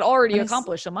 but already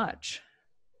accomplished so much.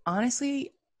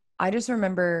 Honestly, I just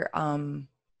remember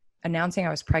announcing I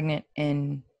was pregnant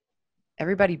and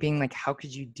everybody being like, how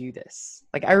could you do this?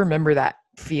 Like, I remember that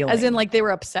feeling. As in, like, they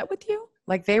were upset with you?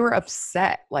 Like, they were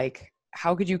upset. Like,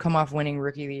 how could you come off winning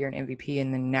Rookie of the Year and MVP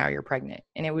and then now you're pregnant?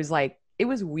 And it was like, it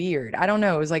was weird. I don't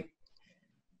know. It was like,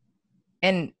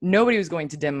 and nobody was going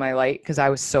to dim my light, because I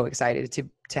was so excited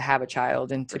to have a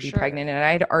child and to be pregnant. And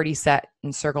I had already set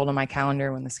and circled on my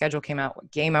calendar when the schedule came out,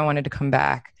 what game I wanted to come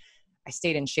back. I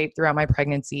stayed in shape throughout my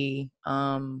pregnancy.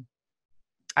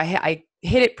 I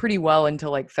hit it pretty well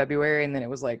until like February. And then it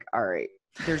was like, all right,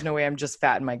 there's no way I'm just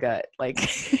fat in my gut. Like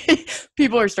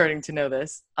people are starting to know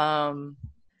this. But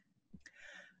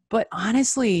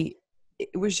honestly,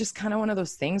 it was just kind of one of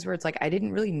those things where it's like, I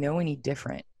didn't really know any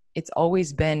different. It's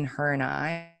always been her and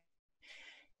I.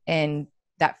 And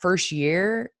that first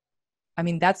year, I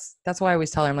mean, that's why I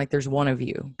always tell her, I'm like, there's one of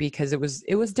you, because it was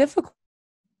difficult.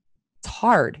 It's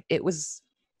hard. It was,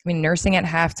 I mean, nursing at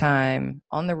halftime,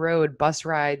 on the road, bus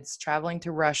rides, traveling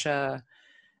to Russia,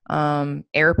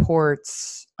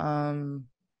 airports.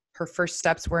 Her first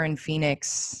steps were in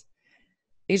Phoenix.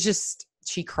 It's just,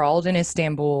 she crawled in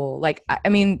Istanbul. Like, I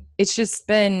mean, it's just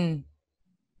been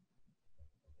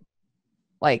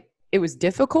like, it was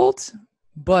difficult,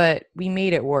 but we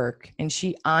made it work. And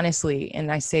she honestly,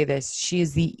 and I say this, she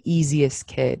is the easiest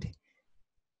kid.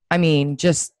 I mean,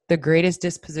 just the greatest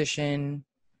disposition,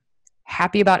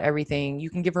 happy about everything. You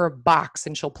can give her a box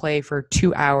and she'll play for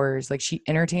 2 hours. Like, she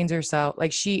entertains herself.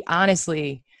 Like, she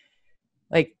honestly,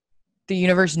 like, the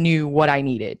universe knew what I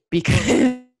needed,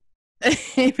 because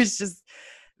it was just,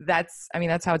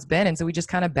 that's how it's been. And so we just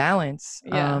kind of balance.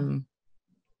 Yeah.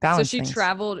 So she Things.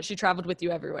 traveled with you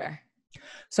everywhere.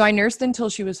 So I nursed until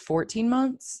she was 14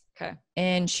 months. Okay.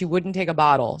 And she wouldn't take a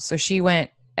bottle. So she went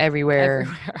everywhere.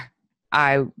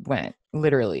 I went,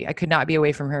 literally. I could not be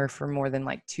away from her for more than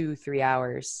like 2-3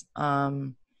 hours.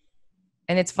 And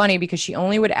it's funny because she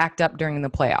only would act up during the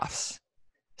playoffs.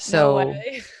 So no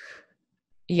way.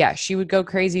 Yeah, she would go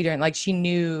crazy during, like, she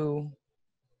knew,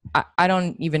 I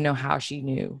don't even know how she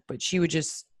knew, but she would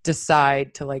just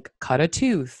decide to like cut a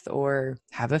tooth or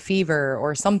have a fever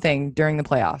or something during the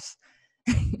playoffs.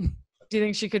 Do you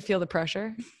think she could feel the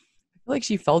pressure? I feel like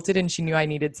she felt it and she knew I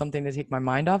needed something to take my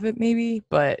mind off it, maybe.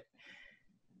 But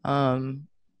do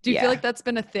you feel like that's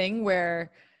been a thing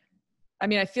where, I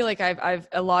mean, I feel like I've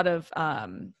a lot of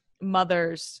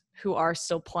mothers who are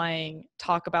still playing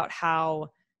talk about how,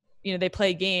 you know, they play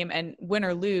a game and win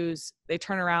or lose, they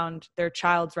turn around, their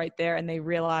child's right there and they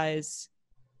realize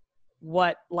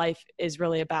what life is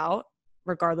really about,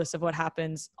 regardless of what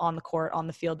happens on the court, on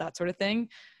the field, that sort of thing.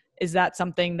 Is that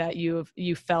something that you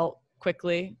felt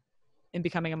quickly in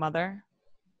becoming a mother?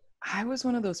 I was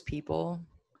one of those people.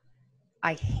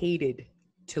 I hated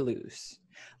to lose,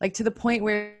 like, to the point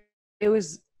where it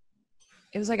was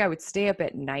like I would stay up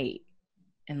at night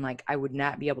and like I would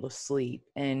not be able to sleep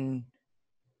and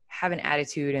have an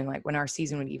attitude. And like when our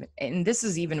season would even, and this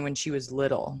is even when she was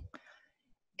little,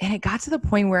 and it got to the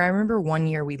point where I remember one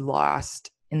year we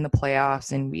lost in the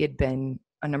playoffs and we had been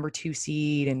a number 2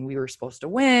 seed and we were supposed to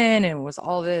win and it was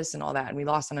all this and all that. And we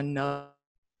lost on another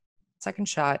second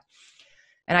shot.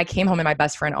 And I came home and my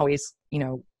best friend always, you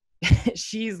know,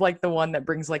 she's like the one that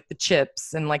brings like the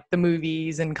chips and like the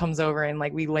movies and comes over and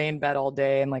like we lay in bed all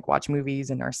day and like watch movies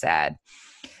and are sad.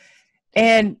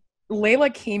 And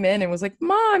Layla came in and was like,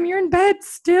 "Mom, you're in bed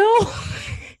still?"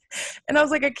 And I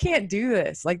was like, I can't do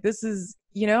this. Like, this is,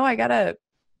 you know,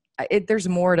 there's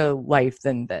more to life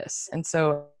than this. And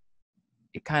so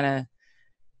it kind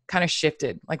of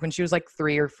shifted. Like when she was like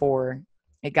 3 or 4,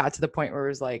 it got to the point where it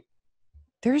was like,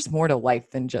 there's more to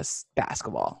life than just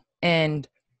basketball. And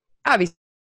obviously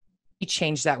he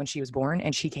changed that when she was born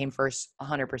and she came first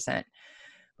 100%.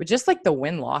 But just like the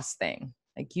win-loss thing,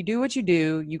 like you do what you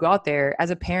do, you go out there. As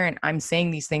a parent, I'm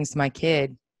saying these things to my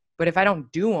kid, but if I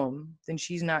don't do them, then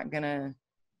she's not gonna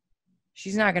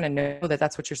know that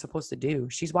that's what you're supposed to do.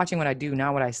 She's watching what I do,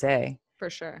 not what I say. For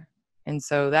sure. And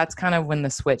so that's kind of when the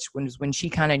switch, when she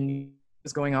kind of knew what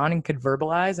was going on and could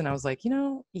verbalize. And I was like, you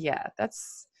know, yeah,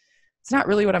 it's not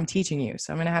really what I'm teaching you.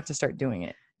 So I'm going to have to start doing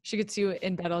it. She gets you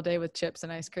in bed all day with chips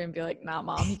and ice cream and be like, "Nah,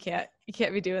 Mom, you can't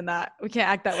be doing that. We can't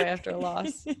act that way after a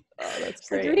loss." Oh, that's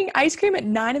great. Like, you're eating ice cream at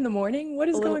 9 a.m. What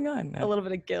is going on? A little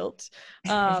bit of guilt.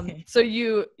 So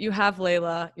you have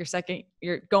Layla,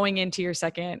 you're going into your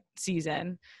second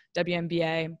season,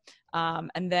 WNBA.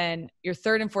 And then your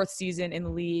third and fourth season in the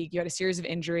league, you had a series of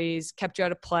injuries, kept you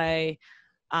out of play.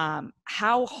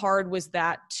 How hard was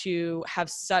that to have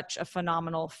such a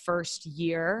phenomenal first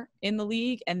year in the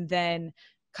league and then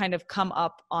kind of come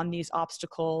up on these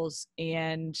obstacles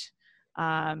and,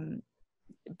 I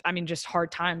mean, just hard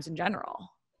times in general?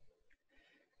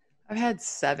 I've had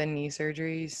 7 knee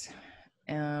surgeries,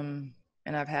 and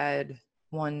I've had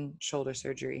 1 shoulder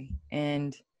surgery.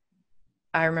 And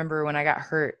I remember when I got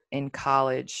hurt in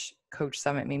college, Coach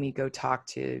Summitt made me go talk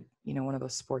to, you know, one of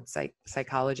those sports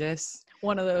psychologists.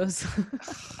 One of those.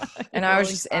 And I was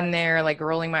just in there like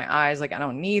rolling my eyes, like, I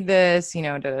don't need this, you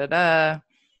know, da da da.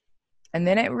 And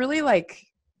then it really like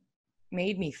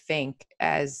made me think,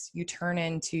 as you turn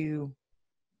into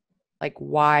like,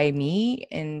 why me?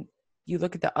 And you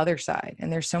look at the other side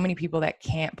and there's so many people that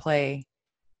can't play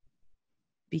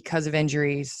because of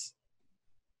injuries,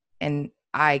 and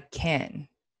I can.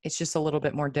 It's just a little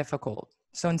bit more difficult.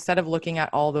 So instead of looking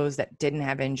at all those that didn't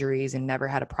have injuries and never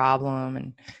had a problem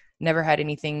and never had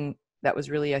anything that was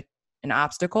really an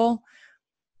obstacle,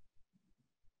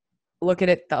 look at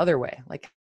it the other way.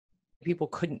 Like, people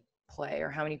couldn't play, or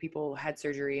how many people had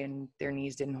surgery and their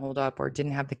knees didn't hold up or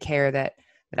didn't have the care that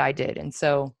I did. And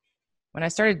so when I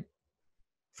started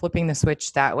flipping the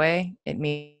switch that way, it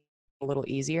made it a little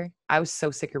easier. I was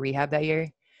so sick of rehab that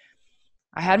year.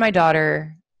 I had my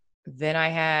daughter, then I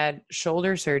had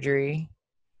shoulder surgery,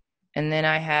 and then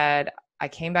I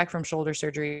came back from shoulder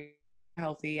surgery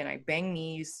healthy, and I banged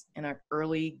knees in an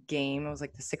early game. It was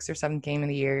like the 6th or 7th game of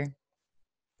the year.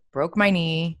 Broke my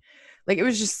knee. Like, it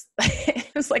was just,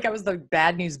 it was like I was the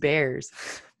bad news bears,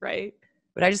 Right.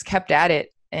 but I just kept at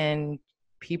it, and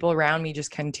people around me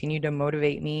just continued to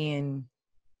motivate me, and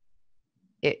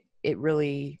it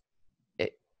really,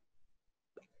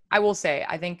 I will say,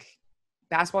 I think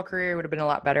basketball career would have been a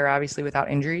lot better, obviously, without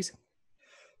injuries.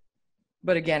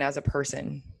 But again, as a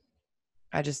person,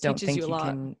 I just don't think you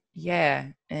can. Yeah.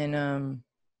 And,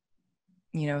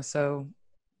 so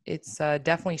it's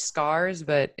definitely scars,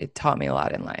 but it taught me a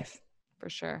lot in life. For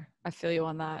sure. I feel you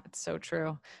on that. It's so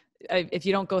true. If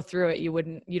you don't go through it,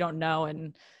 you don't know.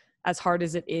 And as hard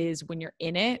as it is when you're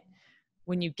in it,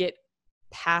 when you get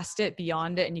past it,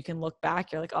 beyond it, and you can look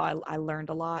back, you're like, oh, I learned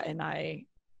a lot, and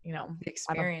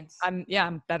Experience.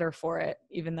 I'm better for it,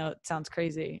 even though it sounds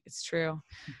crazy. It's true.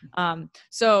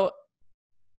 So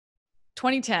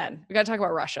 2010, we got to talk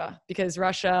about Russia, because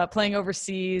Russia playing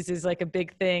overseas is like a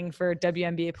big thing for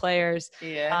WNBA players.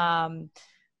 Yeah.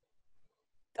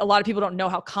 A lot of people don't know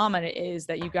how common it is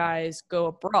that you guys go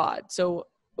abroad. So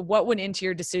what went into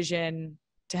your decision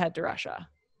to head to Russia?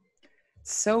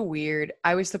 So weird.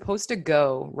 I was supposed to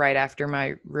go right after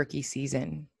my rookie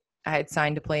season. I had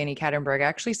signed to play in Ekaterinburg. I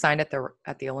actually signed at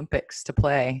the Olympics to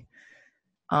play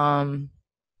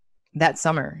that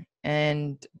summer.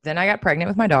 And then I got pregnant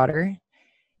with my daughter,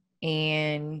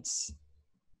 and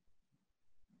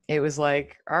it was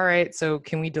like, all right, so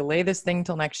can we delay this thing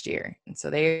till next year? And so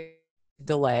they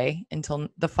delay until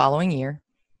the following year.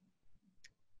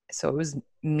 So it was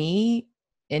me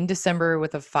in December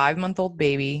with a 5-month-old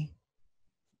baby.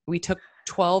 We took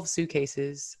 12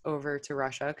 suitcases over to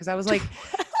Russia, because I was like,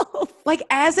 like,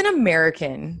 as an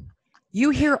American,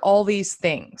 you hear all these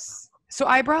things. So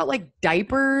I brought like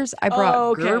diapers. I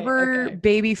brought Gerber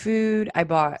baby food. I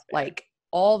bought like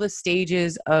all the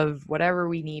stages of whatever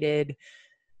we needed,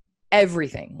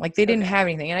 everything. Like, they didn't have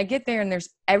anything. And I get there, and there's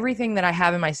everything that I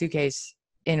have in my suitcase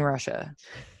in Russia.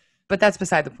 But that's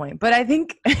beside the point. But I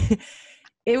think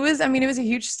it was a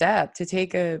huge step to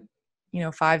take a,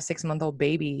 5-6-month-old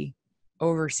baby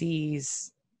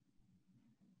overseas.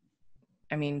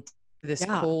 I mean, this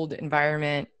cold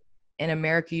environment. In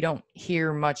America, you don't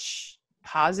hear much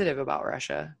positive about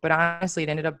Russia, but honestly, it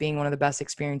ended up being one of the best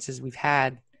experiences we've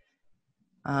had.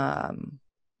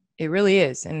 It really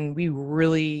is. And we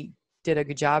really did a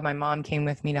good job. My mom came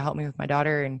with me to help me with my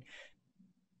daughter,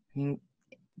 and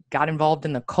got involved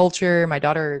in the culture. My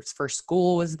daughter's first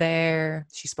school was there.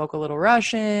 She spoke a little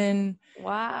Russian.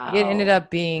 Wow. It ended up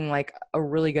being like a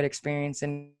really good experience.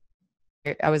 And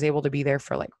I was able to be there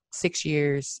for like 6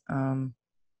 years.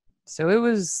 So it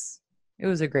was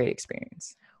a great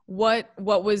experience. What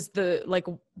was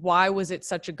why was it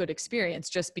such a good experience?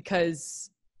 Just because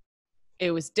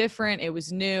it was different, it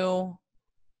was new.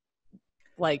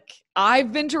 Like,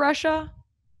 I've been to Russia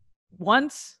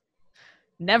once,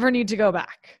 never need to go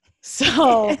back.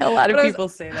 So a lot of people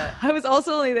say that. I was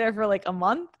also only there for like a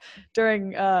month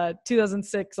during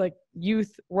 2006 like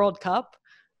Youth World Cup.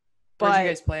 Where'd you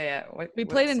guys play at? We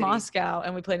played in Moscow,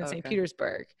 and we played in St.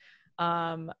 Petersburg.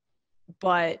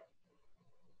 But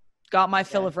got my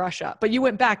fill of Russia. But you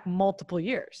went back multiple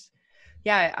years.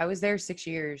 Yeah, I was there 6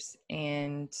 years,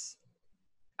 and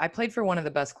I played for one of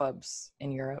the best clubs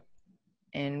in Europe.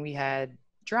 And we had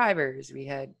drivers, we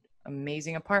had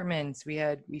amazing apartments,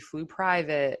 we flew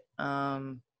private.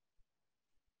 So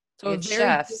a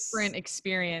very different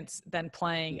experience than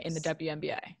playing in the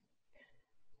WNBA.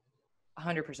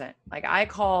 100%. Like, I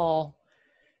call,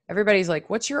 everybody's like,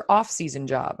 what's your off-season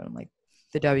job? And I'm like,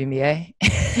 the WNBA.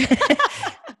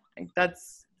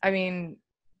 That's,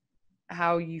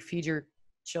 how you feed your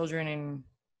children and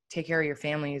take care of your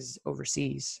families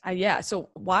overseas. So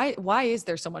why is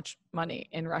there so much money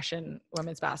in Russian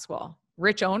women's basketball?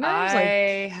 Rich owners?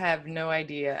 I have no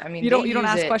idea. You don't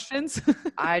ask questions?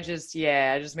 I just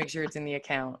make sure it's in the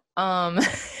account.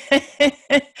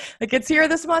 Like, it's here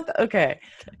this month. Okay.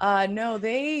 No,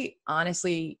 they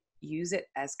honestly use it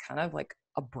as kind of like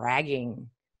a bragging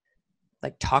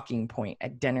like talking point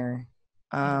at dinner.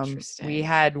 Interesting. We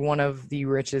had one of the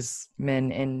richest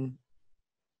men in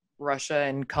Russia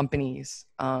and companies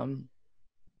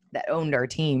that owned our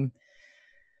team.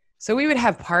 So we would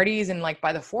have parties, and like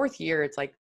by the fourth year, it's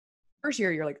like first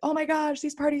year you're like, oh my gosh,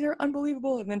 these parties are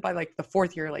unbelievable. And then by like the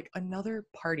fourth year, like another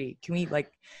party. Can we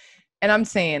like, and I'm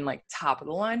saying like top of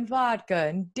the line vodka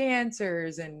and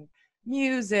dancers and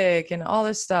music and all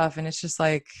this stuff. And it's just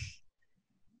like,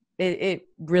 it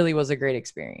really was a great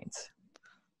experience.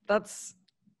 That's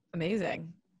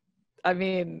amazing. I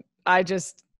mean, I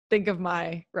just think of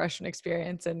my Russian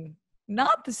experience and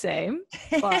not the same,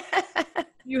 but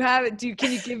you have it.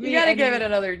 Can you give me, you gotta give it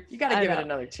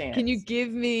another chance. Can you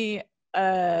give me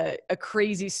a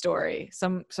crazy story,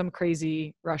 some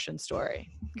crazy Russian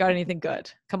story? Got anything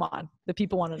good? Come on, the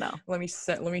people want to know. Let me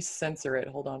censor it.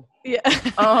 Hold on. Yeah.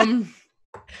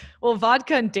 Well,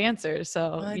 vodka and dancers.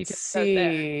 So let's you can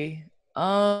see.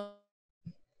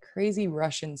 Crazy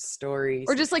Russian stories,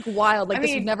 or just like wild, like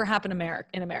this would never happen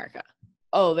in America.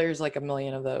 Oh, there's like a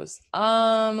million of those.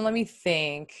 Let me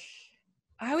think.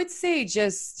 I would say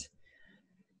just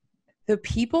the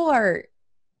people are.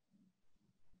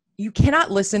 You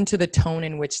cannot listen to the tone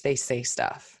in which they say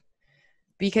stuff,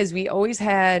 because we always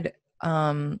had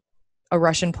a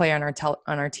Russian player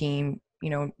on our team, you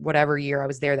know, whatever year I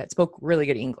was there, that spoke really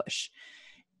good English.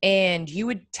 And you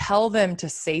would tell them to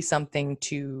say something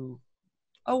to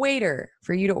a waiter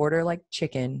for you to order like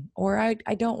chicken, or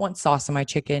I don't want sauce on my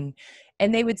chicken.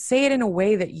 And they would say it in a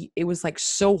way that it was like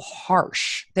so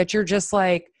harsh that you're just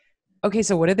like, okay,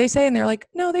 so what did they say? And they're like,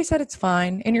 no, they said it's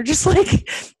fine. And you're just like,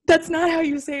 that's not how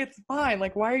you say it's fine.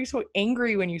 Like, why are you so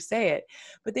angry when you say it?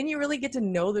 But then you really get to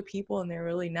know the people, and they're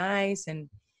really nice. And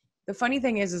the funny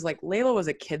thing is like Layla was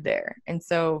a kid there. And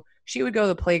so she would go to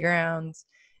the playgrounds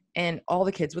and all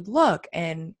the kids would look.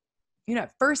 And, you know,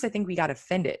 at first I think we got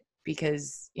offended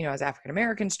because, you know, as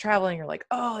African-Americans traveling, you're like,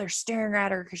 oh, they're staring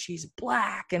at her because she's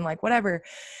black and like whatever.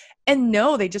 And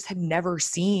no, they just had never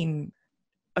seen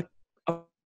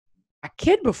a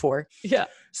kid before. Yeah.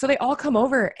 So they all come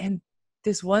over, and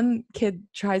this one kid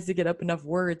tries to get up enough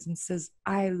words and says,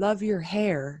 I love your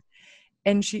hair.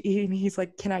 And he's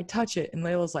like, can I touch it? And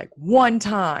Layla's like, one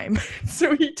time.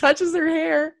 So he touches her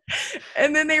hair,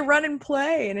 and then they run and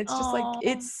play. And it's just like,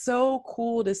 it's so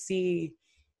cool to see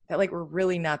that like we're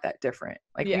really not that different.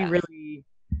 Like we really,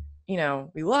 you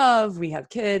know, we have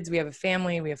kids, we have a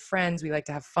family, we have friends, we like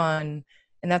to have fun.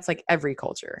 And that's like every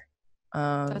culture.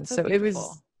 So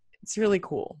it's really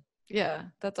cool. Yeah,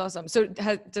 that's awesome. So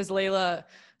does Layla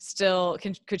still,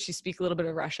 could she speak a little bit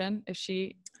of Russian if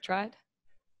she tried?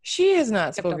 She has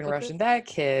not spoken Russian. That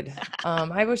kid.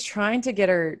 I was trying to get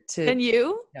her to. Can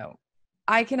you? No,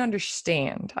 I can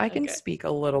understand. I can speak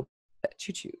a little bit,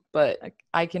 choo-choo, but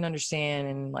I can understand,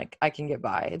 and like I can get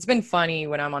by. It's been funny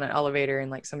when I'm on an elevator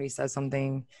and like somebody says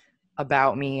something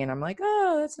about me, and I'm like,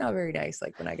 oh, that's not very nice.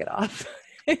 Like when I get off.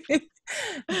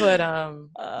 But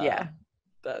yeah.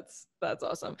 That's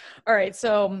awesome. All right.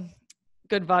 So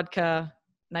good vodka,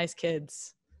 nice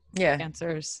kids. Yeah.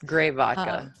 Answers. Great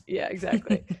vodka. Yeah,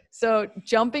 exactly. So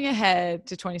jumping ahead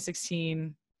to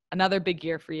 2016, another big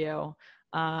year for you.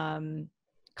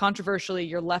 Controversially,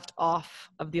 you're left off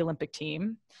of the Olympic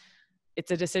team.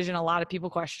 It's a decision a lot of people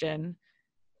question.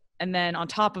 And then on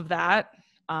top of that,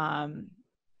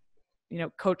 you know,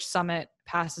 Coach Summitt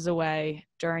passes away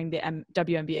during the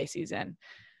WNBA season.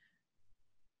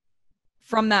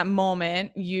 From that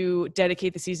moment, you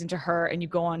dedicate the season to her, and you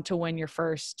go on to win your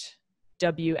first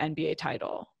WNBA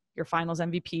title, your finals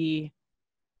MVP.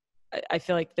 I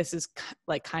feel like this is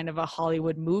like kind of a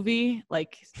Hollywood movie,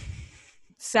 like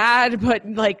sad, but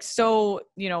like so,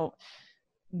 you know,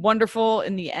 wonderful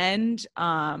in the end.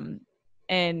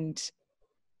 And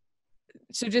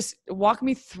so just walk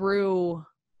me through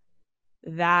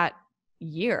that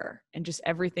year and just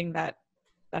everything that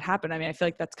happened. I mean, I feel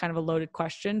like that's kind of a loaded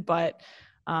question, but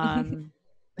I mean,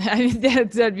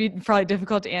 that'd be probably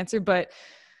difficult to answer, but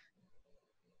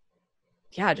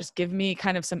yeah, just give me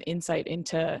kind of some insight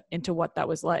into what that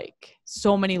was like.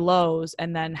 So many lows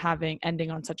and then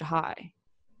ending on such a high.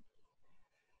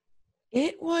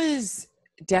 It was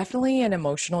definitely an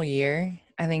emotional year.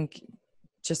 I think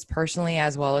just personally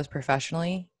as well as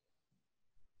professionally.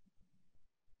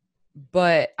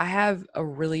 But I have a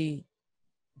really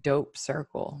dope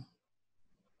circle.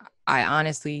 I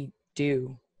honestly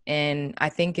do. And I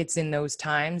think it's in those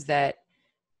times that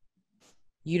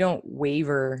you don't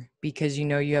waver because you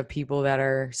know you have people that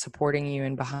are supporting you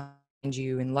and behind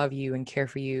you and love you and care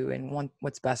for you and want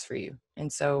what's best for you.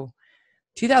 And so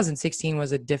 2016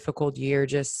 was a difficult year.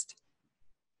 Just,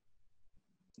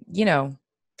 you know,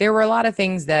 there were a lot of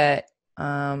things that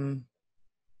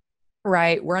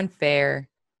right, we're unfair.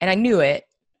 And I knew it.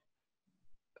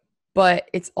 But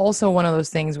it's also one of those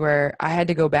things where I had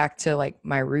to go back to like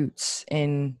my roots.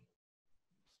 And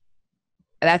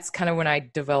that's kind of when I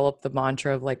developed the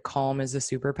mantra of like calm is a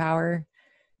superpower,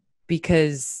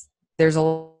 because there's a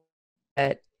lot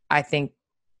that I think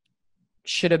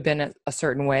should have been a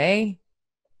certain way,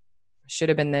 should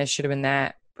have been this, should have been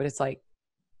that. But it's like,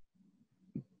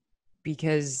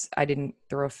 because I didn't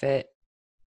throw a fit,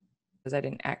 because I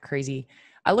didn't act crazy,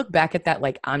 I look back at that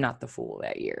like I'm not the fool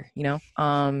that year, you know?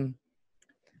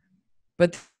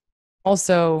 But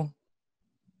also,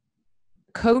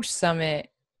 Coach Summitt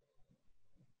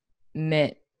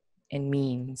meant and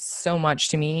means so much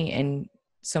to me, and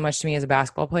so much to me as a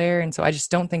basketball player. And so I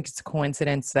just don't think it's a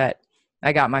coincidence that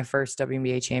I got my first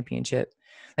WNBA championship.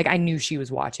 Like, I knew she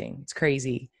was watching. It's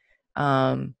crazy.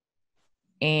 And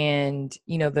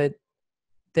you know, the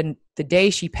day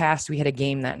she passed, we had a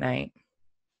game that night.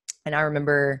 And I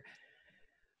remember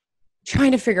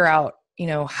trying to figure out, you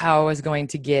know, how I was going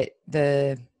to get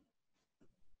I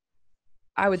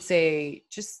would say,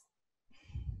 just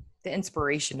the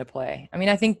inspiration to play. I mean,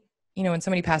 I think, you know, when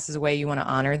somebody passes away, you want to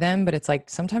honor them, but it's like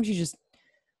sometimes you just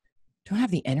don't have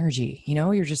the energy, you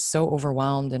know, you're just so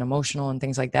overwhelmed and emotional and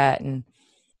things like that. And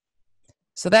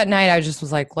so that night I just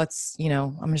was like, you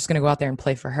know, I'm just going to go out there and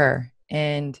play for her.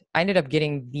 And I ended up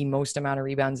getting the most amount of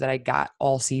rebounds that I got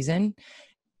all season.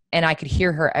 And I could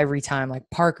hear her every time, like,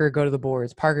 Parker, go to the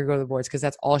boards, Parker, go to the boards. Cause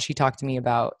that's all she talked to me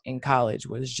about in college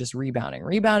was just rebounding,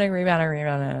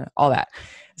 all that.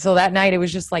 So that night it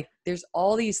was just like, there's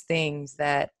all these things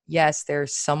that, yes, they're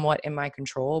somewhat in my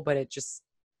control, but it just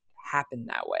happened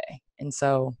that way. And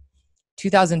so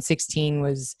 2016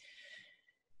 was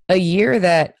a year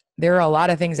that there are a lot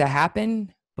of things that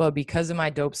happened, but because of my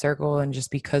dope circle and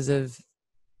just because of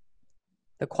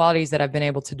the qualities that I've been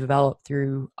able to develop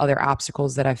through other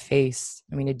obstacles that I've faced,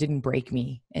 I mean, it didn't break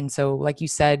me. And so, like you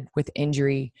said, with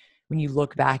injury, when you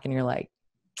look back and you're like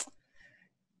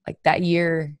that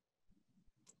year,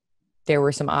 there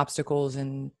were some obstacles,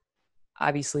 and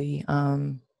obviously,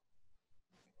 Coach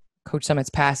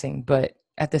Summitt's passing, but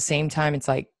at the same time, it's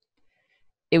like,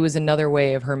 it was another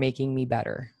way of her making me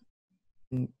better.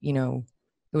 And, you know,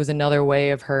 it was another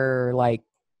way of her like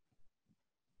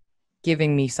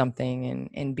giving me something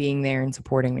and being there and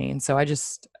supporting me. And so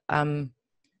I'm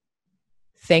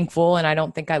thankful. And I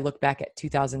don't think I look back at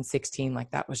 2016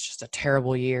 like that was just a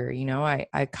terrible year. You know, I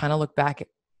kind of look back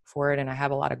for it, and I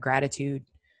have a lot of gratitude,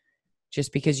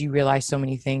 just because you realize so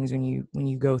many things when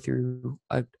you go through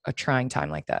a trying time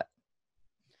like that.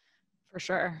 For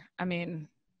sure. I mean,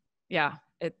 yeah,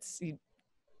 it's,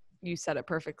 you said it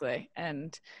perfectly.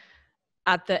 And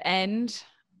at the end,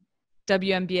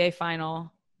 WNBA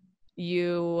final,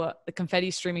 the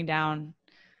confetti streaming down,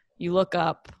 you look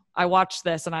up. I watched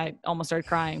this and I almost started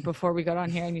crying before we got on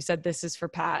here, and you said, "This is for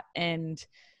Pat." And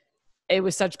it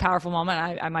was such a powerful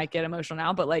moment. I might get emotional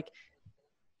now, but like,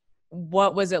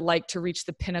 what was it like to reach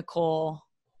the pinnacle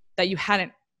that you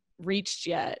hadn't reached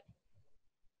yet,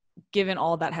 given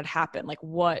all that had happened? Like,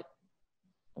 what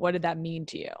did that mean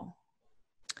to you?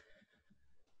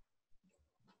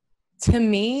 To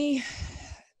me,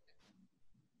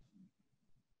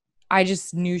 I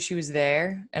just knew she was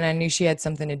there, and I knew she had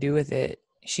something to do with it.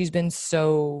 She's been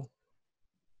so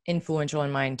influential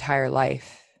in my entire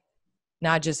life,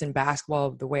 not just in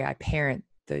basketball, the way I parent,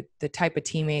 the type of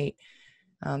teammate,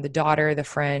 the daughter, the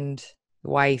friend, the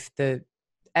wife, the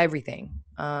everything.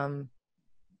 And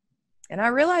I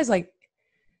realized, like,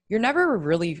 you're never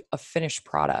really a finished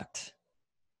product.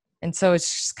 And so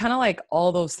it's just kind of like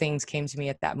all those things came to me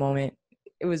at that moment.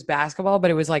 It was basketball, but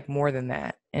it was like more than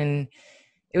that. And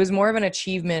it was more of an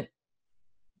achievement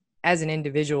as an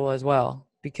individual as well,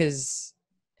 because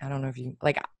I don't know if you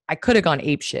like, I could have gone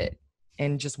ape shit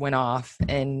and just went off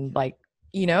and like,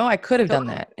 you know, I could have done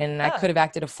that, and I could have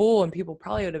acted a fool, and people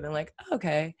probably would have been like, oh,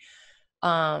 okay.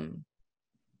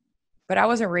 But I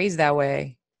wasn't raised that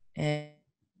way, and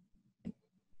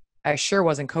I sure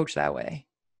wasn't coached that way.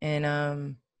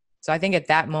 And so I think at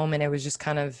that moment, it was just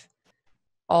kind of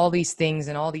all these things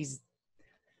and all these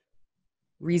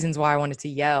reasons why I wanted to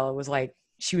yell. It was like,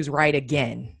 she was right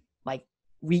again. Like,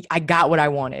 I got what I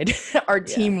wanted. Our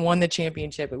team won the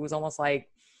championship. It was almost like,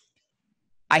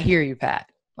 I hear you, Pat.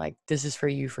 Like, this is for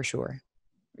you for sure.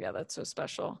 Yeah, that's so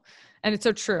special. And it's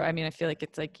so true. I mean, I feel like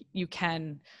it's like you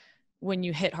can, when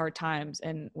you hit hard times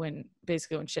and when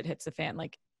shit hits the fan,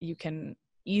 like, you can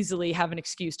easily have an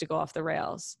excuse to go off the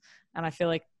rails. And I feel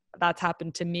like that's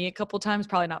happened to me a couple times,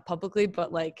 probably not publicly,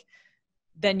 but like,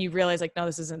 then you realize like, no,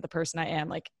 this isn't the person I am.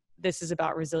 Like, this is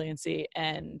about resiliency,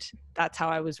 and that's how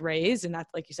I was raised. And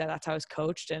that's, like you said, that's how I was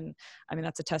coached. And I mean,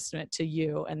 that's a testament to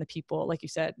you and the people. Like you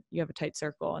said, you have a tight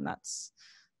circle, and that's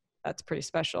pretty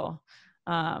special.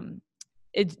 Can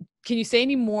you say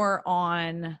any more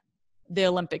on the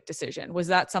Olympic decision? Was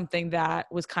that something that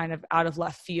was kind of out of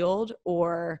left field,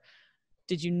 or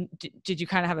did you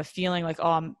kind of have a feeling like, oh,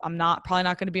 I'm probably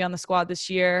not going to be on the squad this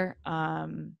year?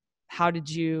 How'd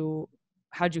you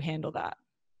handle that?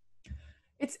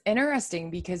 It's interesting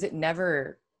because it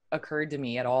never occurred to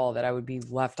me at all that I would be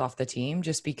left off the team,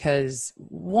 just because,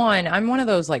 one, I'm one of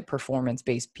those like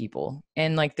performance-based people,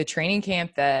 and like the training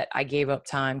camp that I gave up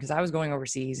time because I was going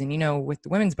overseas, and with the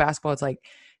women's basketball, it's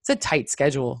a tight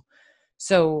schedule.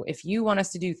 So if you want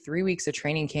us to do 3 weeks of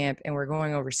training camp and we're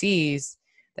going overseas,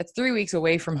 that's 3 weeks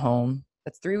away from home.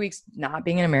 That's 3 weeks not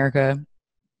being in America.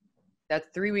 That's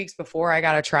 3 weeks before I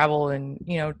got to travel and,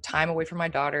 time away from my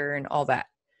daughter and all that.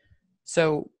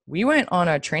 So we went on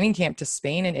a training camp to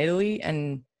Spain and Italy,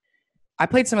 and I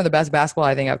played some of the best basketball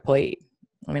I think I've played.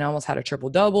 I mean, I almost had a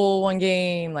triple-double one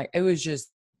game. Like, it was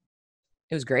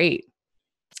great.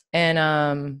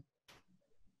 And,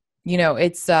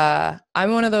 it's,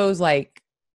 I'm one of those, like,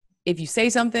 if you say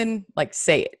something, like,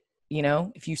 say it,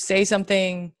 if you say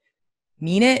something,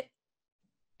 mean it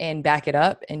and back it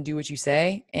up and do what you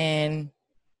say. And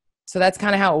so that's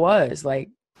kind of how it was. Like,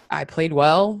 I played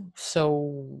well,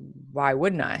 so why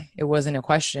wouldn't I? It wasn't a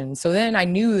question. So then I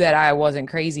knew that I wasn't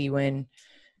crazy when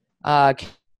Alan,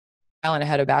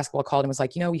 head of basketball, called and was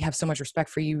like, we have so much respect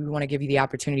for you. We want to give you the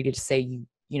opportunity to say,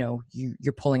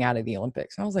 you're pulling out of the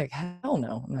Olympics. And I was like, hell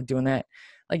no, I'm not doing that.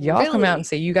 Like, y'all come out and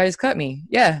say, you guys cut me.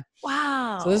 Yeah.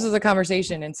 Wow. So this is a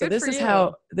conversation. And so this is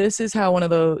how one of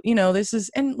those,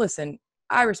 and listen,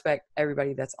 I respect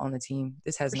everybody that's on the team.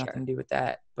 This has nothing to do with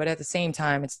that. But at the same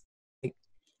time, it's,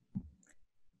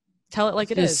 tell it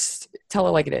like it is. Tell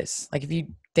it like it is. Like, if you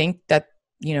think that,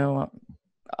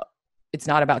 it's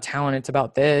not about talent, it's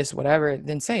about this, whatever,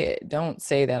 then say it. Don't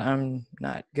say that I'm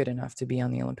not good enough to be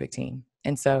on the Olympic team.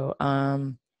 And so,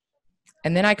 and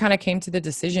then I kind of came to the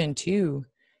decision too,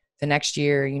 the next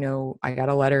year, I got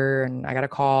a letter and I got a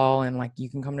call and like, you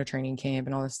can come to training camp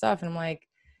and all this stuff. And I'm like,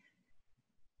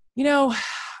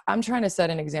 I'm trying to set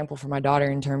an example for my daughter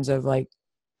in terms of like,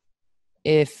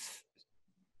 if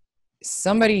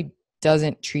somebody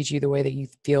doesn't treat you the way that you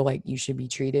feel like you should be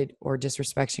treated or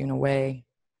disrespects you in a way,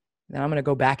 then I'm going to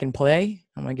go back and play.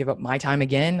 I'm going to give up my time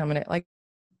again.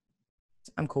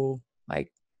 I'm cool.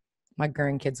 Like, my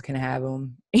grandkids can have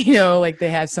them, like they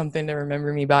have something to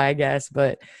remember me by, I guess.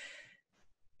 But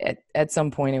at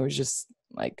some point it was just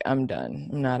like, I'm done.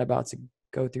 I'm not about to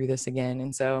go through this again.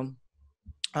 And so,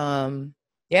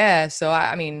 so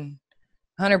I mean,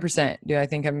 100%. Do I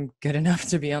think I'm good enough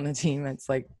to be on the team? It's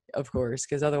like, of course,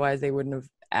 because otherwise they wouldn't have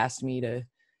asked me to.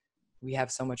 We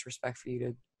have so much respect for you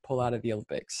to pull out of the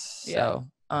Olympics. Yeah.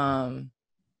 So,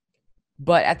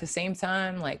 but at the same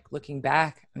time, like, looking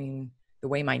back, I mean, the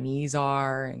way my knees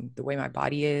are and the way my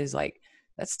body is, like,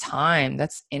 that's time,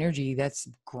 that's energy, that's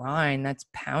grind, that's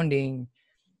pounding.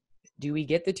 Do we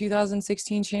get the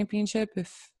 2016 championship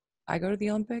if I go to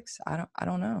the Olympics? I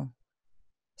don't know.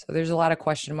 So there's a lot of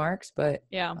question marks, but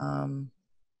yeah.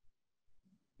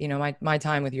 My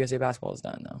time with USA Basketball is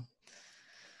done, though.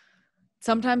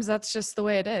 Sometimes that's just the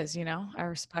way it is. I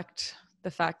respect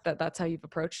the fact that that's how you've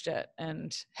approached it.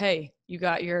 And hey, you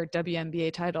got your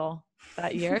WNBA title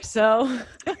that year, so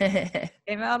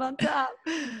came out on top.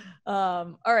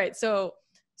 All right. So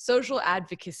social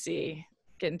advocacy,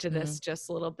 get into this just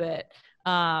a little bit.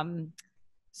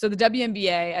 So the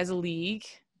WNBA as a league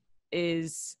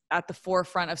is at the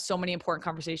forefront of so many important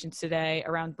conversations today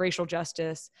around racial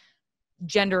justice,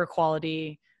 gender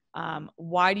equality.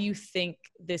 Why do you think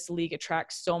this league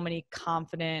attracts so many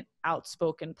confident,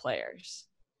 outspoken players?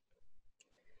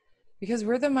 Because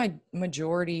we're the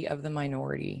majority of the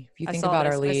minority. If you think about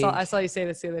our league. I saw you say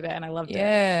this the other day and I loved it.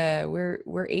 Yeah, we're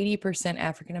 80%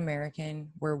 African American.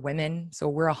 We're women, so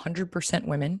we're 100%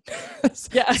 women.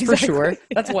 Yeah, exactly. For sure.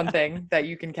 That's one thing that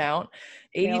you can count.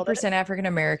 80% African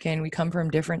American. We come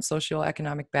from different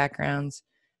socioeconomic backgrounds,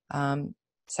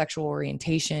 sexual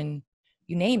orientation,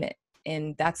 you name it.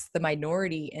 And that's the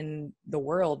minority in the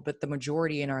world, but the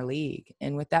majority in our league.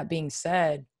 And with that being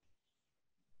said,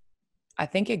 I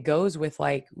think it goes with,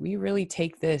 like, we really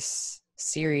take this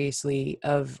seriously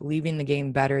of leaving the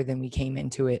game better than we came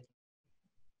into it.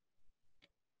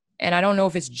 And I don't know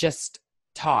if it's just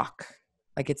talk,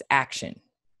 like it's action.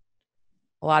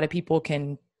 A lot of people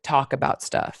can talk about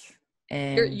stuff.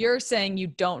 And you're saying you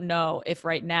don't know if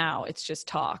right now it's just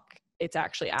talk, it's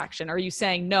actually action. Are you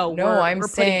saying no? No, I'm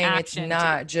saying it's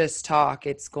not just talk.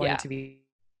 It's going to be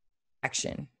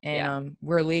action. And Yeah.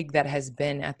 we're a league that has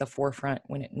been at the forefront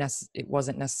when it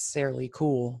wasn't necessarily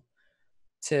cool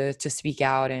to speak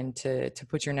out and to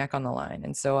put your neck on the line.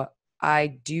 And so I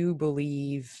do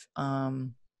believe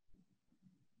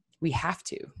we have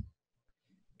to,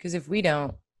 because if we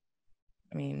don't,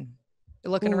 I mean,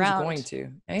 You're looking who's around. going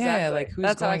to? Exactly. Yeah, like who's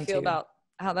that's going how I feel to? about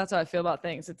that's how I feel about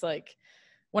things. It's like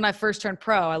when I first turned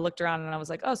pro, I looked around and I was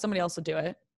like, oh, somebody else will do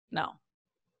it. No,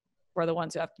 we're the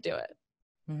ones who have to do it.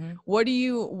 Mm-hmm. What do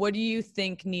you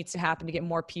think needs to happen to get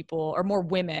more people or more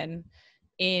women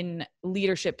in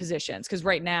leadership positions? Because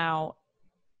right now,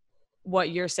 what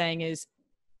you're saying is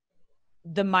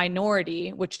the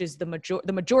minority, which is the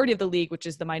majority of the league, which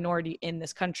is the minority in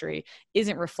this country,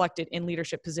 isn't reflected in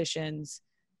leadership positions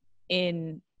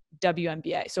in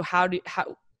WNBA. So how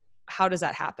does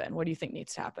that happen? What do you think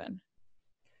needs to happen?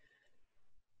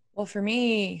 Well, for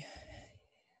me,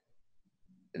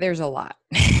 there's a lot.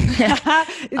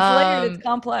 It's layered, it's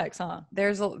complex, huh?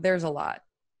 There's a lot.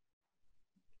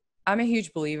 I'm a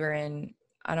huge believer in,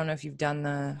 I don't know if you've done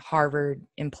the Harvard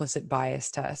implicit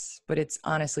bias test, but it's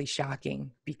honestly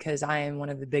shocking because I am one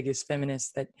of the biggest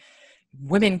feminists that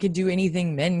women can do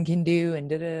anything men can do and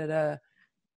da da da.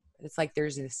 It's like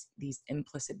there's these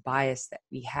implicit bias that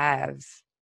we have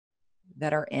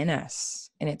that are in us,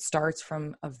 and it starts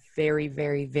from a very,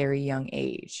 very, very young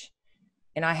age.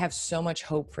 And I have so much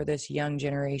hope for this young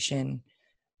generation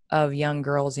of young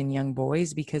girls and young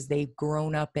boys because they've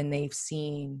grown up and they've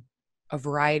seen a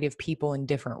variety of people in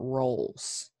different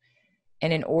roles.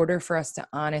 And in order for us to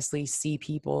honestly see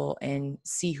people and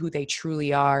see who they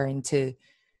truly are and to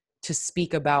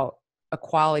speak about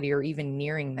equality or even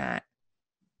nearing that,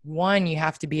 one, you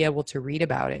have to be able to read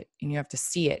about it and you have to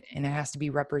see it, and it has to be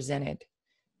represented.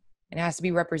 And it has to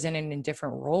be represented in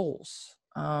different roles.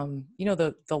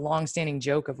 The longstanding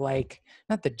joke of like,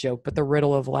 not the joke, but the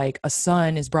riddle of like a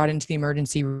son is brought into the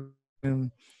emergency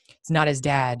room. It's not his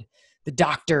dad. The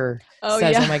doctor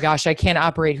says, yeah. oh my gosh, I can't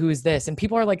operate. Who is this? And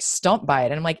people are like stumped by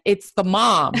it. And I'm like, it's the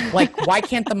mom. Like, why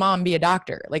can't the mom be a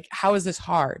doctor? Like, how is this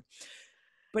hard?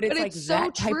 But it's like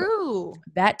so true.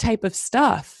 That type of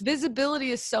stuff.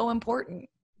 Visibility is so important.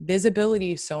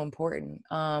 Visibility is so important.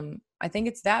 I think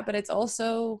it's that, but it's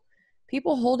also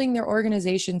people holding their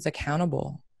organizations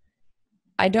accountable.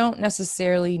 I don't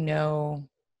necessarily know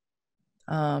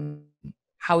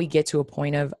how we get to a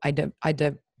point of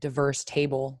diverse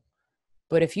table,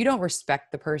 but if you don't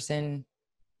respect the person,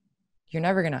 you're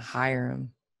never going to hire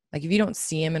them. Like if you don't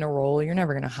see him in a role, you're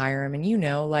never going to hire him.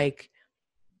 And like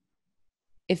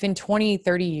if in 20,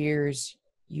 30 years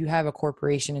you have a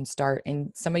corporation and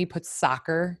somebody puts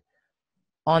soccer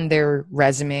on their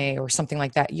resume or something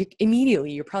like that,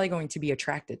 you're probably going to be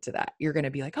attracted to that. You're going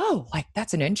to be like, oh, like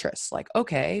that's an interest. Like,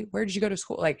 okay, where did you go to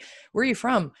school? Like, where are you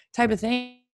from? Type of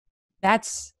thing.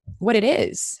 That's what it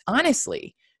is.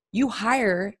 Honestly, you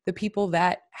hire the people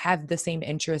that have the same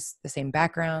interests, the same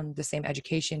background, the same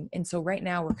education. And so right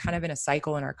now we're kind of in a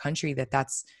cycle in our country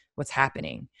that's what's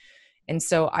happening. And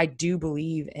so I do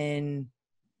believe in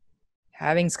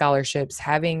having scholarships,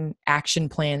 having action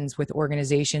plans with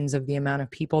organizations of the amount of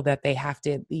people that they have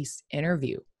to at least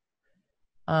interview.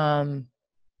 The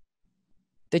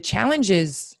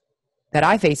challenges that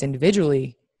I face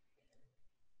individually,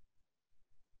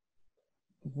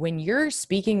 when you're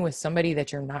speaking with somebody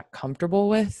that you're not comfortable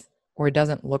with or it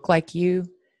doesn't look like you're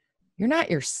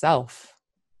not yourself,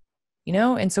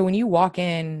 And so when you walk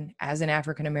in as an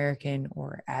African American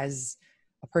or as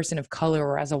a person of color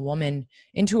or as a woman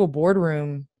into a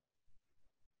boardroom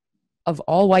of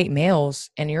all white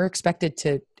males and you're expected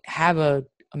to have a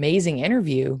amazing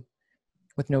interview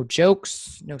with no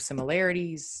jokes, no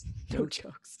similarities, No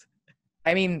jokes.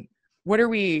 I mean, what's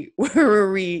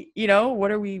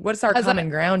our common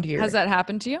ground here? Has that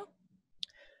happened to you?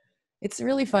 It's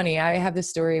really funny. I have this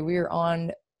story. We were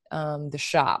on The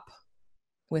Shop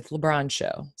with LeBron's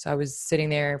show. So I was sitting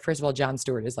there. First of all, Jon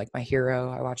Stewart is like my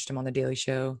hero. I watched him on The Daily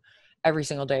Show every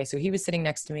single day. So he was sitting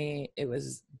next to me. It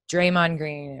was Draymond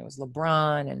Green. It was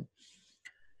LeBron. And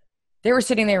they were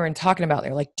sitting there and talking about,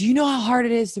 they're like, do you know how hard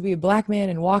it is to be a black man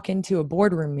and walk into a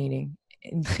boardroom meeting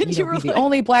and be the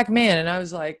only black man? And I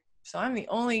was like, so I'm the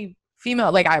only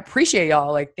female. Like, I appreciate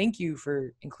y'all. Like, thank you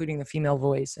for including the female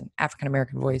voice and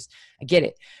African-American voice. I get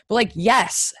it. But like,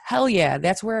 yes, hell yeah.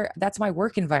 That's my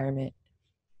work environment.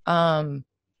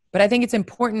 But I think it's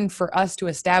important for us to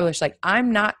establish, like,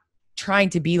 I'm not trying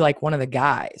to be like one of the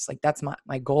guys. Like, that's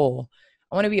my goal.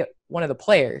 I want to be one of the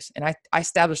players. And I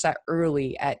established that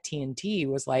early at TNT,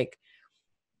 was like,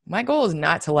 my goal is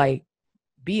not to like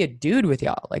be a dude with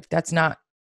y'all. Like, that's not,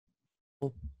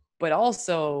 but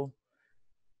also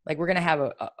like, we're going to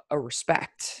have a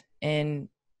respect. And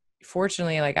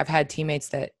fortunately, like I've had teammates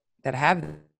that have,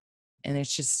 and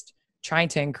it's just trying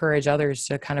to encourage others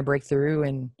to kind of break through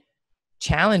and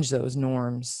challenge those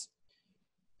norms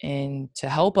and to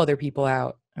help other people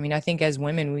out. I mean, I think as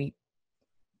women,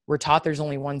 we're taught there's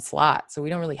only one slot, so we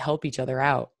don't really help each other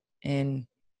out. And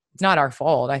it's not our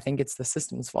fault. I think it's the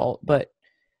system's fault, but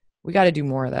we got to do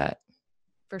more of that.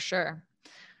 For sure.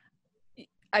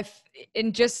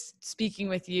 In just speaking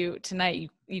with you tonight,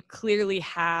 you clearly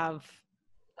have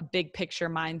a big picture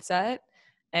mindset.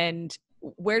 And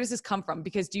where does this come from?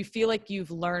 Because do you feel like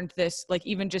you've learned this, like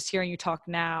even just hearing you talk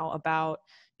now about,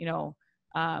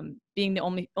 being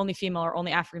the only female or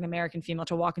only African-American female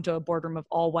to walk into a boardroom of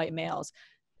all white males?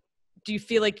 Do you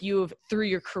feel like you've, through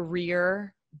your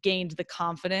career, gained the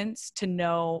confidence to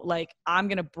know, like, I'm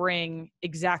going to bring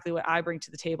exactly what I bring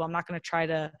to the table. I'm not going to try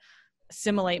to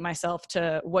assimilate myself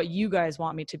to what you guys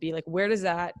want me to be? Like,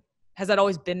 has that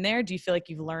always been there? Do you feel like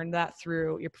you've learned that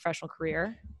through your professional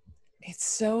career? It's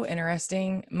so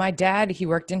interesting. My dad, he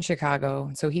worked in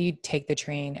Chicago, so he'd take the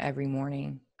train every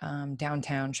morning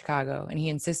downtown Chicago, and he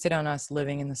insisted on us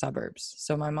living in the suburbs.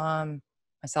 So my mom,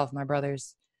 myself, my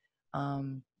brothers,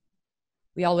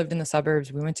 we all lived in the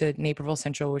suburbs. We went to Naperville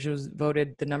Central, which was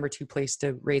voted the number 2 place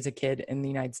to raise a kid in the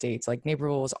United States. Like,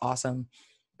 Naperville was awesome.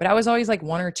 But I was always like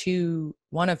one of 2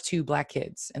 Black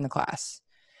kids in the class.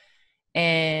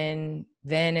 And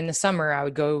then in the summer, I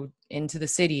would go into the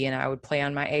city and I would play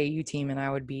on my AAU team, and I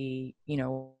would be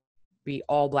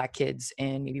all Black kids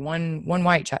and maybe one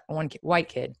white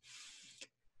kid.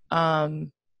 I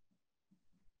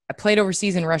played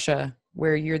overseas in Russia,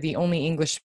 where you're the only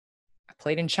English. I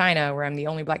played in China, where I'm the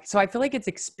only Black. So I feel like it's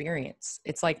experience.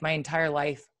 It's like my entire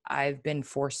life, I've been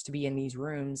forced to be in these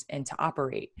rooms and to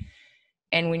operate.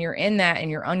 And when you're in that and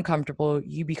you're uncomfortable,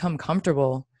 you become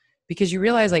comfortable because you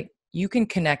realize, like, you can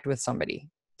connect with somebody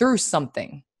through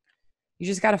something. You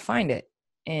just got to find it.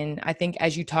 And I think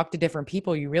as you talk to different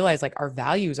people, you realize, like, our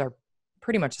values are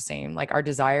pretty much the same. Like, our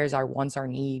desires, our wants, our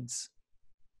needs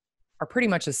are pretty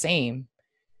much the same.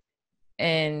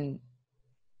 And,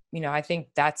 I think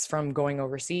that's from going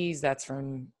overseas. That's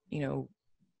from,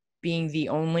 being the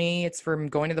only, it's from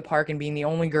going to the park and being the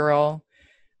only girl,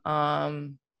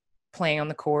 playing on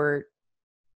the court.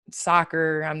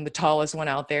 Soccer, I'm the tallest one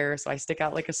out there, so I stick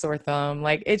out like a sore thumb.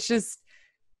 Like, it's just,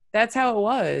 that's how it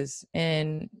was.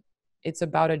 And it's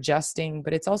about adjusting,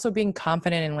 but it's also being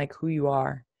confident in, like, who you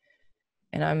are.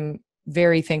 And I'm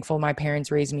very thankful my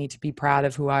parents raised me to be proud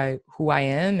of who I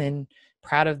am, and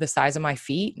proud of the size of my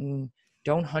feet, and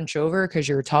don't hunch over because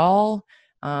you're tall.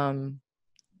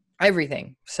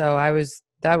 Everything. So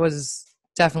that was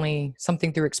definitely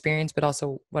something through experience, but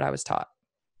also what I was taught.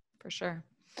 For sure.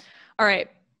 All right.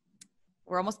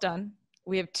 We're almost done.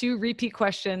 We have 2 repeat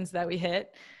questions that we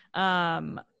hit.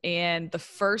 And the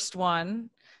first one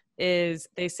is,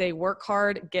 they say, work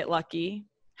hard, get lucky.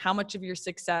 How much of your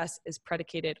success is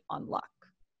predicated on luck?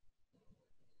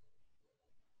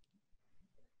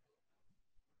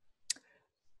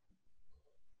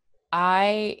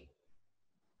 I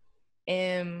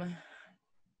am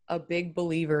a big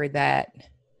believer that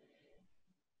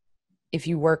if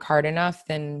you work hard enough,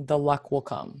 then the luck will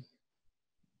come.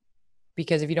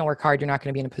 Because if you don't work hard, you're not going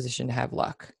to be in a position to have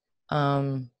luck.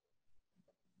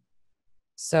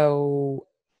 So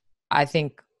I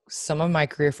think some of my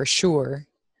career for sure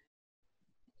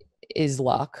is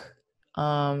luck.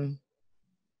 But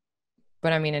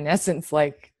I mean, in essence,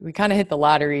 like, we kind of hit the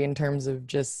lottery in terms of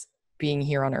just being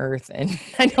here on earth. And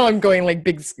I know I'm going like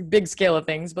big scale of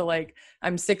things, but like,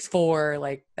 I'm 6'4",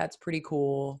 like, that's pretty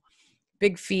cool.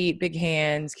 Big feet, big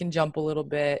hands, can jump a little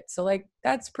bit. So, like,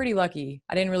 that's pretty lucky.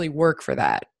 I didn't really work for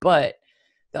that, but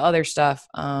the other stuff,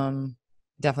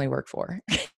 definitely worked for.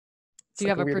 Do you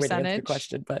have a percentage? The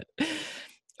question, but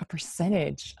a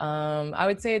percentage. I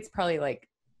would say it's probably like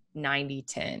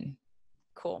 90-10.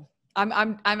 Cool.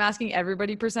 I'm asking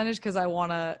everybody percentage because I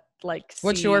want to, like, see.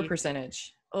 What's your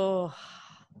percentage? Oh,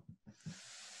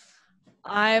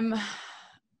 I'm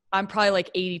probably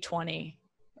like 80-20.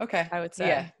 Okay. I would say.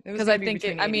 Yeah. Because I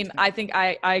think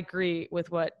I agree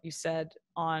with what you said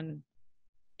on,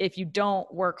 if you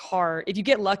don't work hard, if you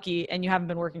get lucky and you haven't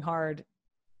been working hard,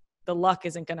 the luck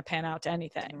isn't going to pan out to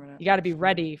anything. You got to be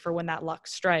ready for when that luck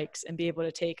strikes and be able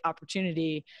to take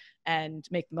opportunity and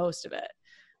make the most of it.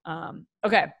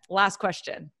 Okay. Last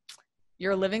question.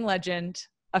 You're a living legend,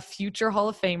 a future Hall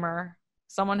of Famer,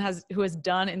 someone who has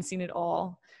done and seen it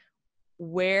all.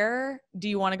 Where do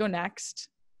you want to go next?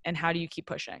 And how do you keep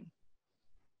pushing?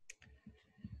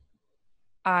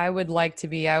 I would like to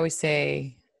be, I always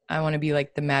say, I want to be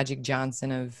like the Magic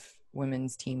Johnson of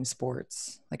women's team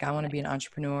sports. Like, I want to be an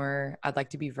entrepreneur. I'd like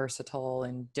to be versatile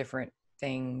in different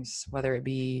things, whether it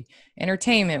be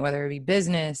entertainment, whether it be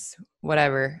business,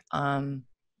 whatever,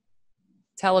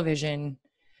 television.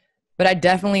 But I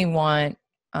definitely want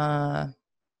to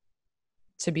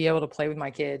be able to play with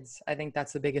my kids. I think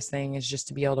that's the biggest thing, is just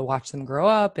to be able to watch them grow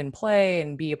up and play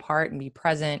and be a part and be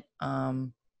present.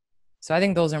 So I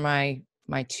think those are my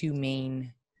two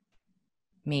main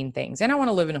things. And I want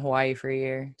to live in Hawaii for a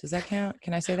year. Does that count?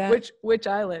 Can I say that? Which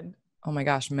island? Oh my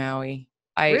gosh, Maui.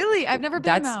 Really? I've never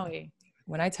been to Maui.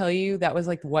 When I tell you, that was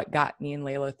like what got me and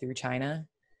Layla through China.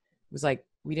 It was like,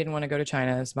 we didn't want to go to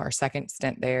China. It was our second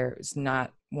stint there. It was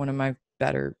not one of my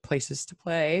better places to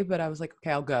play, but I was like,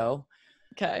 okay, I'll go.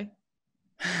 Okay.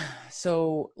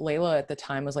 So Layla at the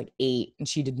time was like 8 and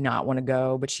she did not want to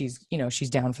go, but she's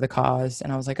down for the cause.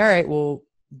 And I was like, all right, well,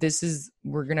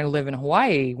 we're going to live in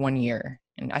Hawaii 1 year.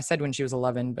 And I said when she was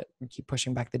 11, but we keep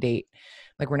pushing back the date.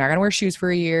 Like, we're not going to wear shoes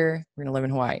for a year. We're going to live in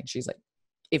Hawaii. And she's like,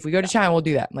 if we go to China, we'll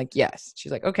do that. I'm like, yes.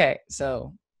 She's like, okay.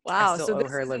 So wow. I still So owe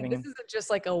her living. This isn't just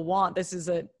like a want. This is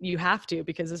you have to,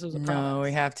 because this was a promise. No,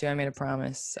 we have to. I made a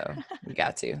promise. So we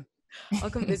got to. I'll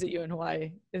come visit you in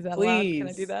Hawaii. Is that Please. allowed?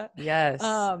 Can I do that? Yes.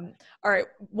 All right.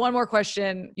 One more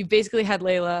question. You've basically had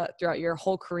Layla throughout your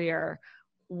whole career.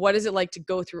 What is it like to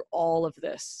go through all of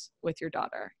this with your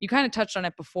daughter? You kind of touched on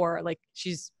it before. Like,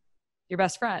 she's your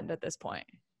best friend at this point.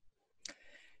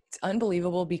 It's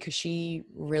unbelievable because she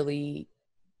really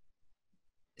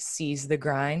sees the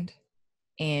grind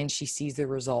and she sees the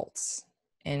results.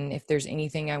 And if there's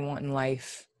anything I want in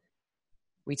life,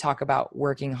 we talk about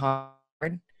working hard,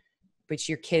 but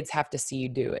your kids have to see you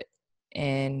do it.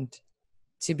 And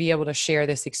to be able to share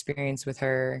this experience with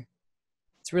her,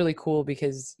 it's really cool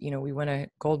because, we won a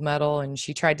gold medal and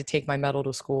she tried to take my medal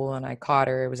to school and I caught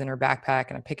her. It was in her backpack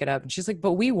and I pick it up and she's like,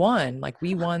 but we won. Like,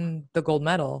 we won the gold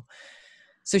medal.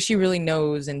 So she really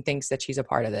knows and thinks that she's a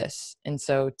part of this. And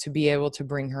so to be able to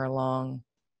bring her along,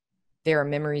 there are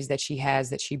memories that she has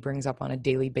that she brings up on a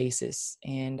daily basis.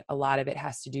 And a lot of it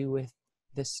has to do with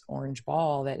this orange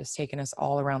ball that has taken us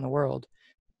all around the world.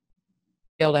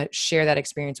 Be able to share that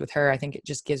experience with her, I think it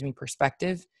just gives me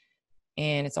perspective.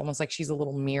 And it's almost like she's a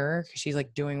little mirror because she's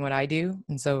like doing what I do.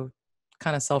 And so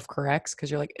kind of self-corrects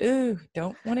because you're like, ooh,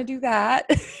 don't want to do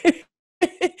that.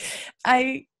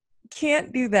 I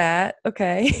can't do that.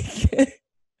 Okay.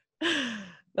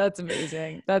 That's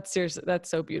amazing. That's seriously, that's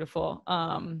so beautiful.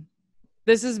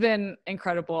 This has been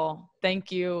incredible.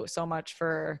 Thank you so much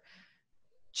for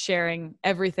sharing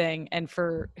everything and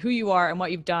for who you are and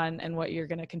what you've done and what you're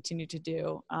going to continue to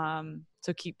do.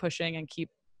 So keep pushing and keep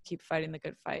fighting the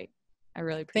good fight. I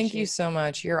really appreciate it. Thank you so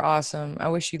much. You're awesome. I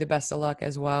wish you the best of luck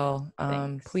as well.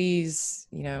 Please,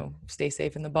 stay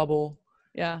safe in the bubble.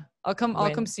 Yeah. I'll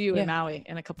come see you in Maui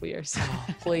in a couple years. Oh,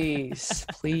 please,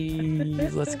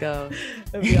 let's go.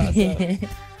 That'd be awesome.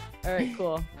 All right,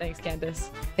 cool. Thanks, Candace.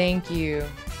 Thank you.